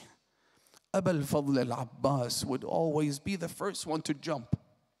thirsty, Abu al-Fadl al-Abbas would always be the first one to jump.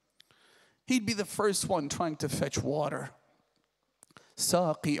 He'd be the first one trying to fetch water.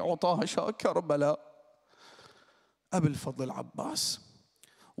 Saqi utasha Karbala. Abu al-Fadl al-Abbas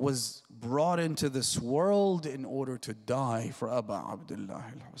was brought into this world in order to die for Abu Abdullah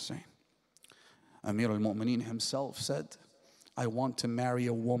al-Hussein. Amir al-Mu'mineen himself said, I want to marry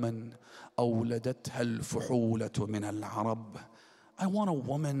a woman أولدتها الفحولة من العرب. I want a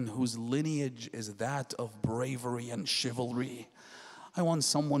woman whose lineage is that of bravery and chivalry. I want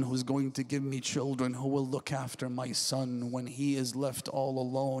someone who's going to give me children who will look after my son when he is left all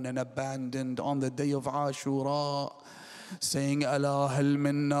alone and abandoned on the day of Ashura, saying, ألا هل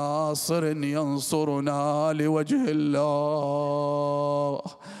من ناصر ينصرنا لوجه الله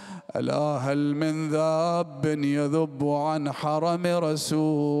ألا هل من ذاب يذب عن حرم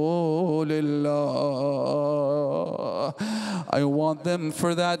رسول الله. I want them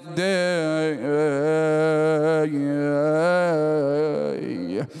for that day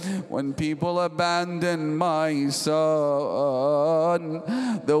when people abandon my son.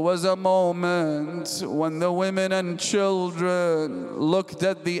 There was a moment when the women and children looked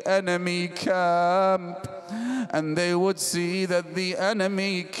at the enemy camp, and they would see that the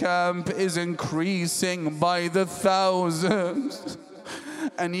enemy camp is increasing by the thousands,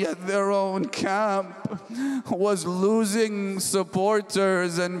 and yet their own camp was losing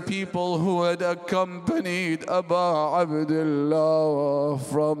supporters and people who had accompanied Abu Abdullah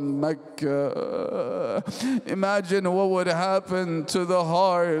from Mecca. Imagine what would happen to the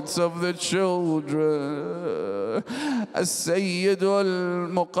hearts of the children. As-Sayyid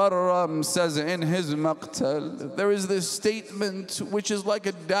al-Muharram says in his maqtal, there is this statement which is like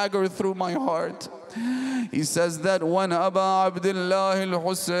a dagger through my heart. He says that when Abu Abdullah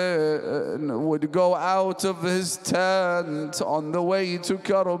al-Hussein would go out of his tent on the way to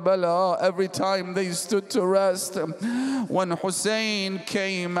Karbala, every time they stood to rest, when Hussein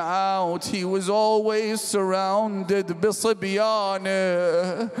came out, he was always surrounded بِصِبْيَانِ,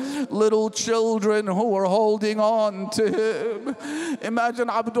 little children who were holding on to him. Imagine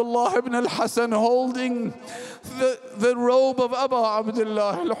Abdullah ibn al-Hasan holding the robe of Abu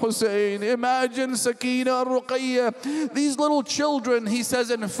Abdullah al-Hussein. Imagine Sakina al-Ruqayya. These little children, he says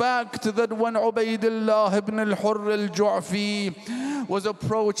in fact that when Ubaydullah ibn al-Hurr al-Ju'fi was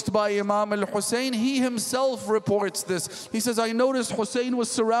approached by Imam al-Hussein, he himself reports this. He says, I noticed Hussein was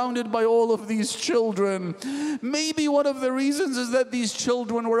surrounded by all of these children. Maybe one of the reasons is that these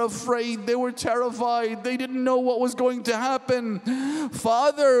children were afraid, they were terrified, they didn't know what was going to happen.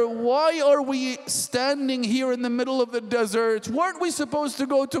 Father, why are we standing here in the middle of the desert? Weren't we supposed to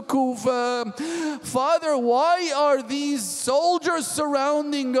go to Kufa? Father, why are these soldiers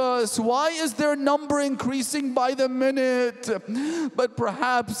surrounding us? Why is their number increasing by the minute? But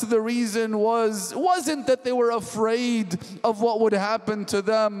perhaps the reason wasn't that they were afraid of what would happen to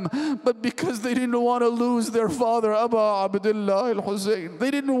them, but because they didn't want to lose their father, Abu Abdullah al-Hussein.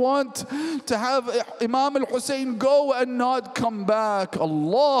 They didn't want to have Imam al-Hussein go and not come back.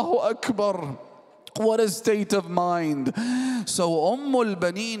 Allahu Akbar. What a state of mind. So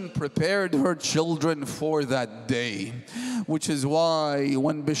al-Baneen prepared her children for that day, which is why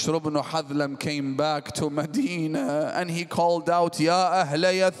when Bishr ibn Hadlam came back to Medina and he called out, Ya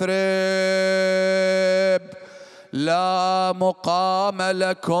Ahla Yathrib, La muqama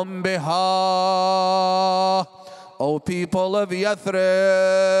lakum biha. O people of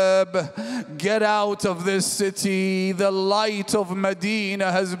Yathrib, get out of this city. The light of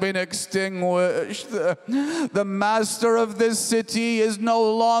Medina has been extinguished. The master of this city is no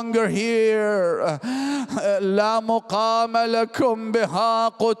longer here. La muqama lakum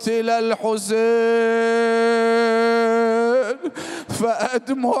biha qutila al-Husayn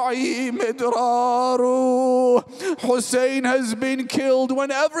fa'admu'i midraru. Hussein has been killed.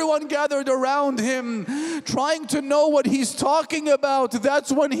 When everyone gathered around him trying to know what he's talking about,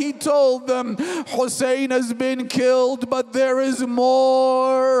 that's when he told them, Hussein has been killed, but there is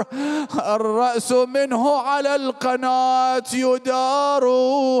more. الرأس منه على القناة يدار.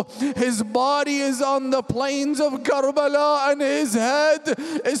 His body is on the plains of Karbala and his head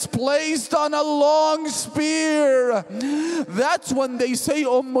is placed on a long spear. That's when they say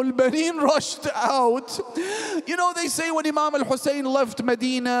al-Baneen rushed out. You know, they say when Imam Hussain left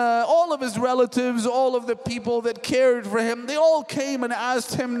Medina, all of his relatives, all of the people that cared for him, they all came and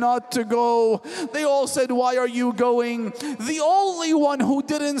asked him not to go. They all said, why are you going? The only one who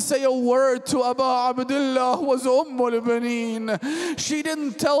didn't say a word to Abu Abdullah was Baneen. She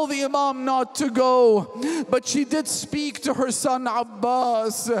didn't tell the Imam not to go, but she did speak to her son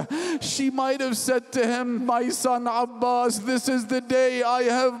Abbas. She might have said to him, my son Abbas, this is the day I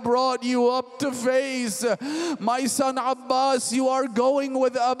have brought you up to face. My son Abbas, you are going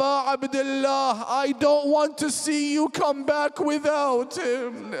with Abu Abdullah. I don't want to see you come back without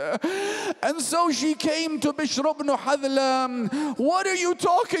him. And so she came to Bishr ibn Hadlam. What are you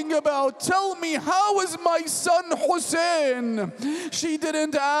talking about? Tell me, how is my son Hussein? She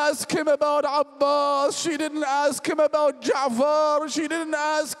didn't ask him about Abbas. She didn't ask him about Ja'far. She didn't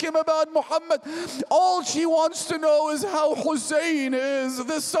ask him about Muhammad. All she wants to know is how Hussein is,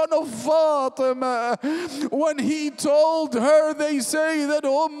 the son of Fatima. When he told her, they say that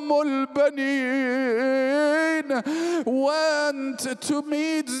Baneen went to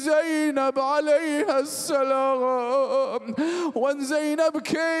meet Zainab alayha salam. When Zainab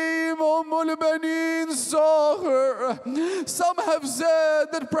came, Baneen saw her. Some have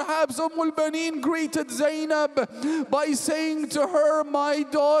said that perhaps Baneen greeted Zainab by saying to her, my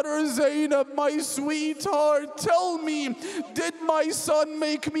daughter Zainab, my sweetheart, tell me, did my son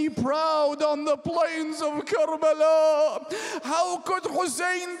make me proud on the plains of Karbala? How could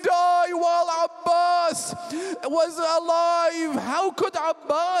Hussein die while Abbas was alive? How could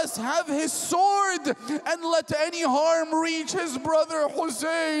Abbas have his sword and let any harm reach his brother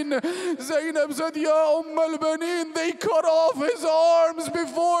Hussein? Zainab said, Ya Baneen, they cut off his arms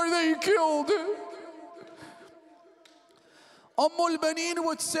before they killed him. Baneen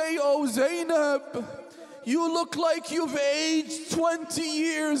would say, oh Zainab, you look like you've aged 20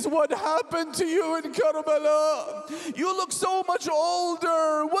 years. What happened to you in Karbala? You look so much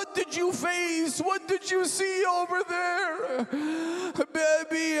older. What did you face? What did you see over there?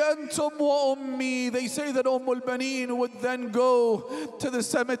 Baby, antum wa ummi. They say that Baneen would then go to the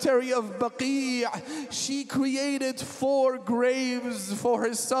cemetery of Baqi'. She created 4 graves for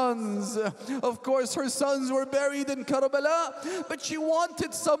her sons. Of course, her sons were buried in Karbala, but she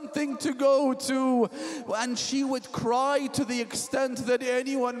wanted something to go to. And she would cry to the extent that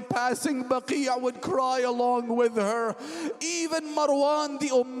anyone passing Baqi' would cry along with her. Even Marwan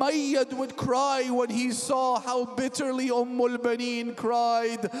the Ummayad would cry when he saw how bitterly Baneen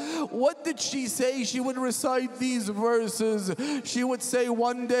cried. What did she say? She would recite these verses. She would say,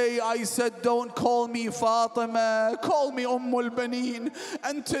 one day I said, don't call me Fatima, call me Baneen.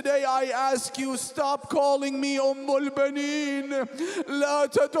 And today I ask you, stop calling me Baneen. لا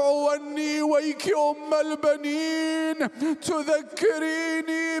تدعوني ويك البنين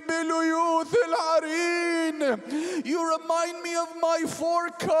تذكريني بليوث العرين. You remind me of my 4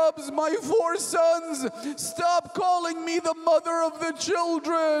 cubs, my 4 sons. Stop calling me the mother of the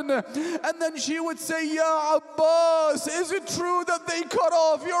children. And then she would say, Ya Abbas, is it true that they cut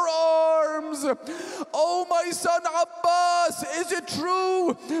off your arms? Oh my son Abbas, is it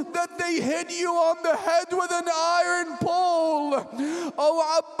true that they hit you on the head with an iron pole? Oh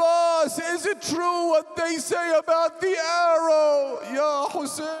Abbas, is it true what they say about the arrow? Ya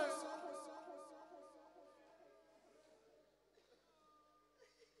Hussein.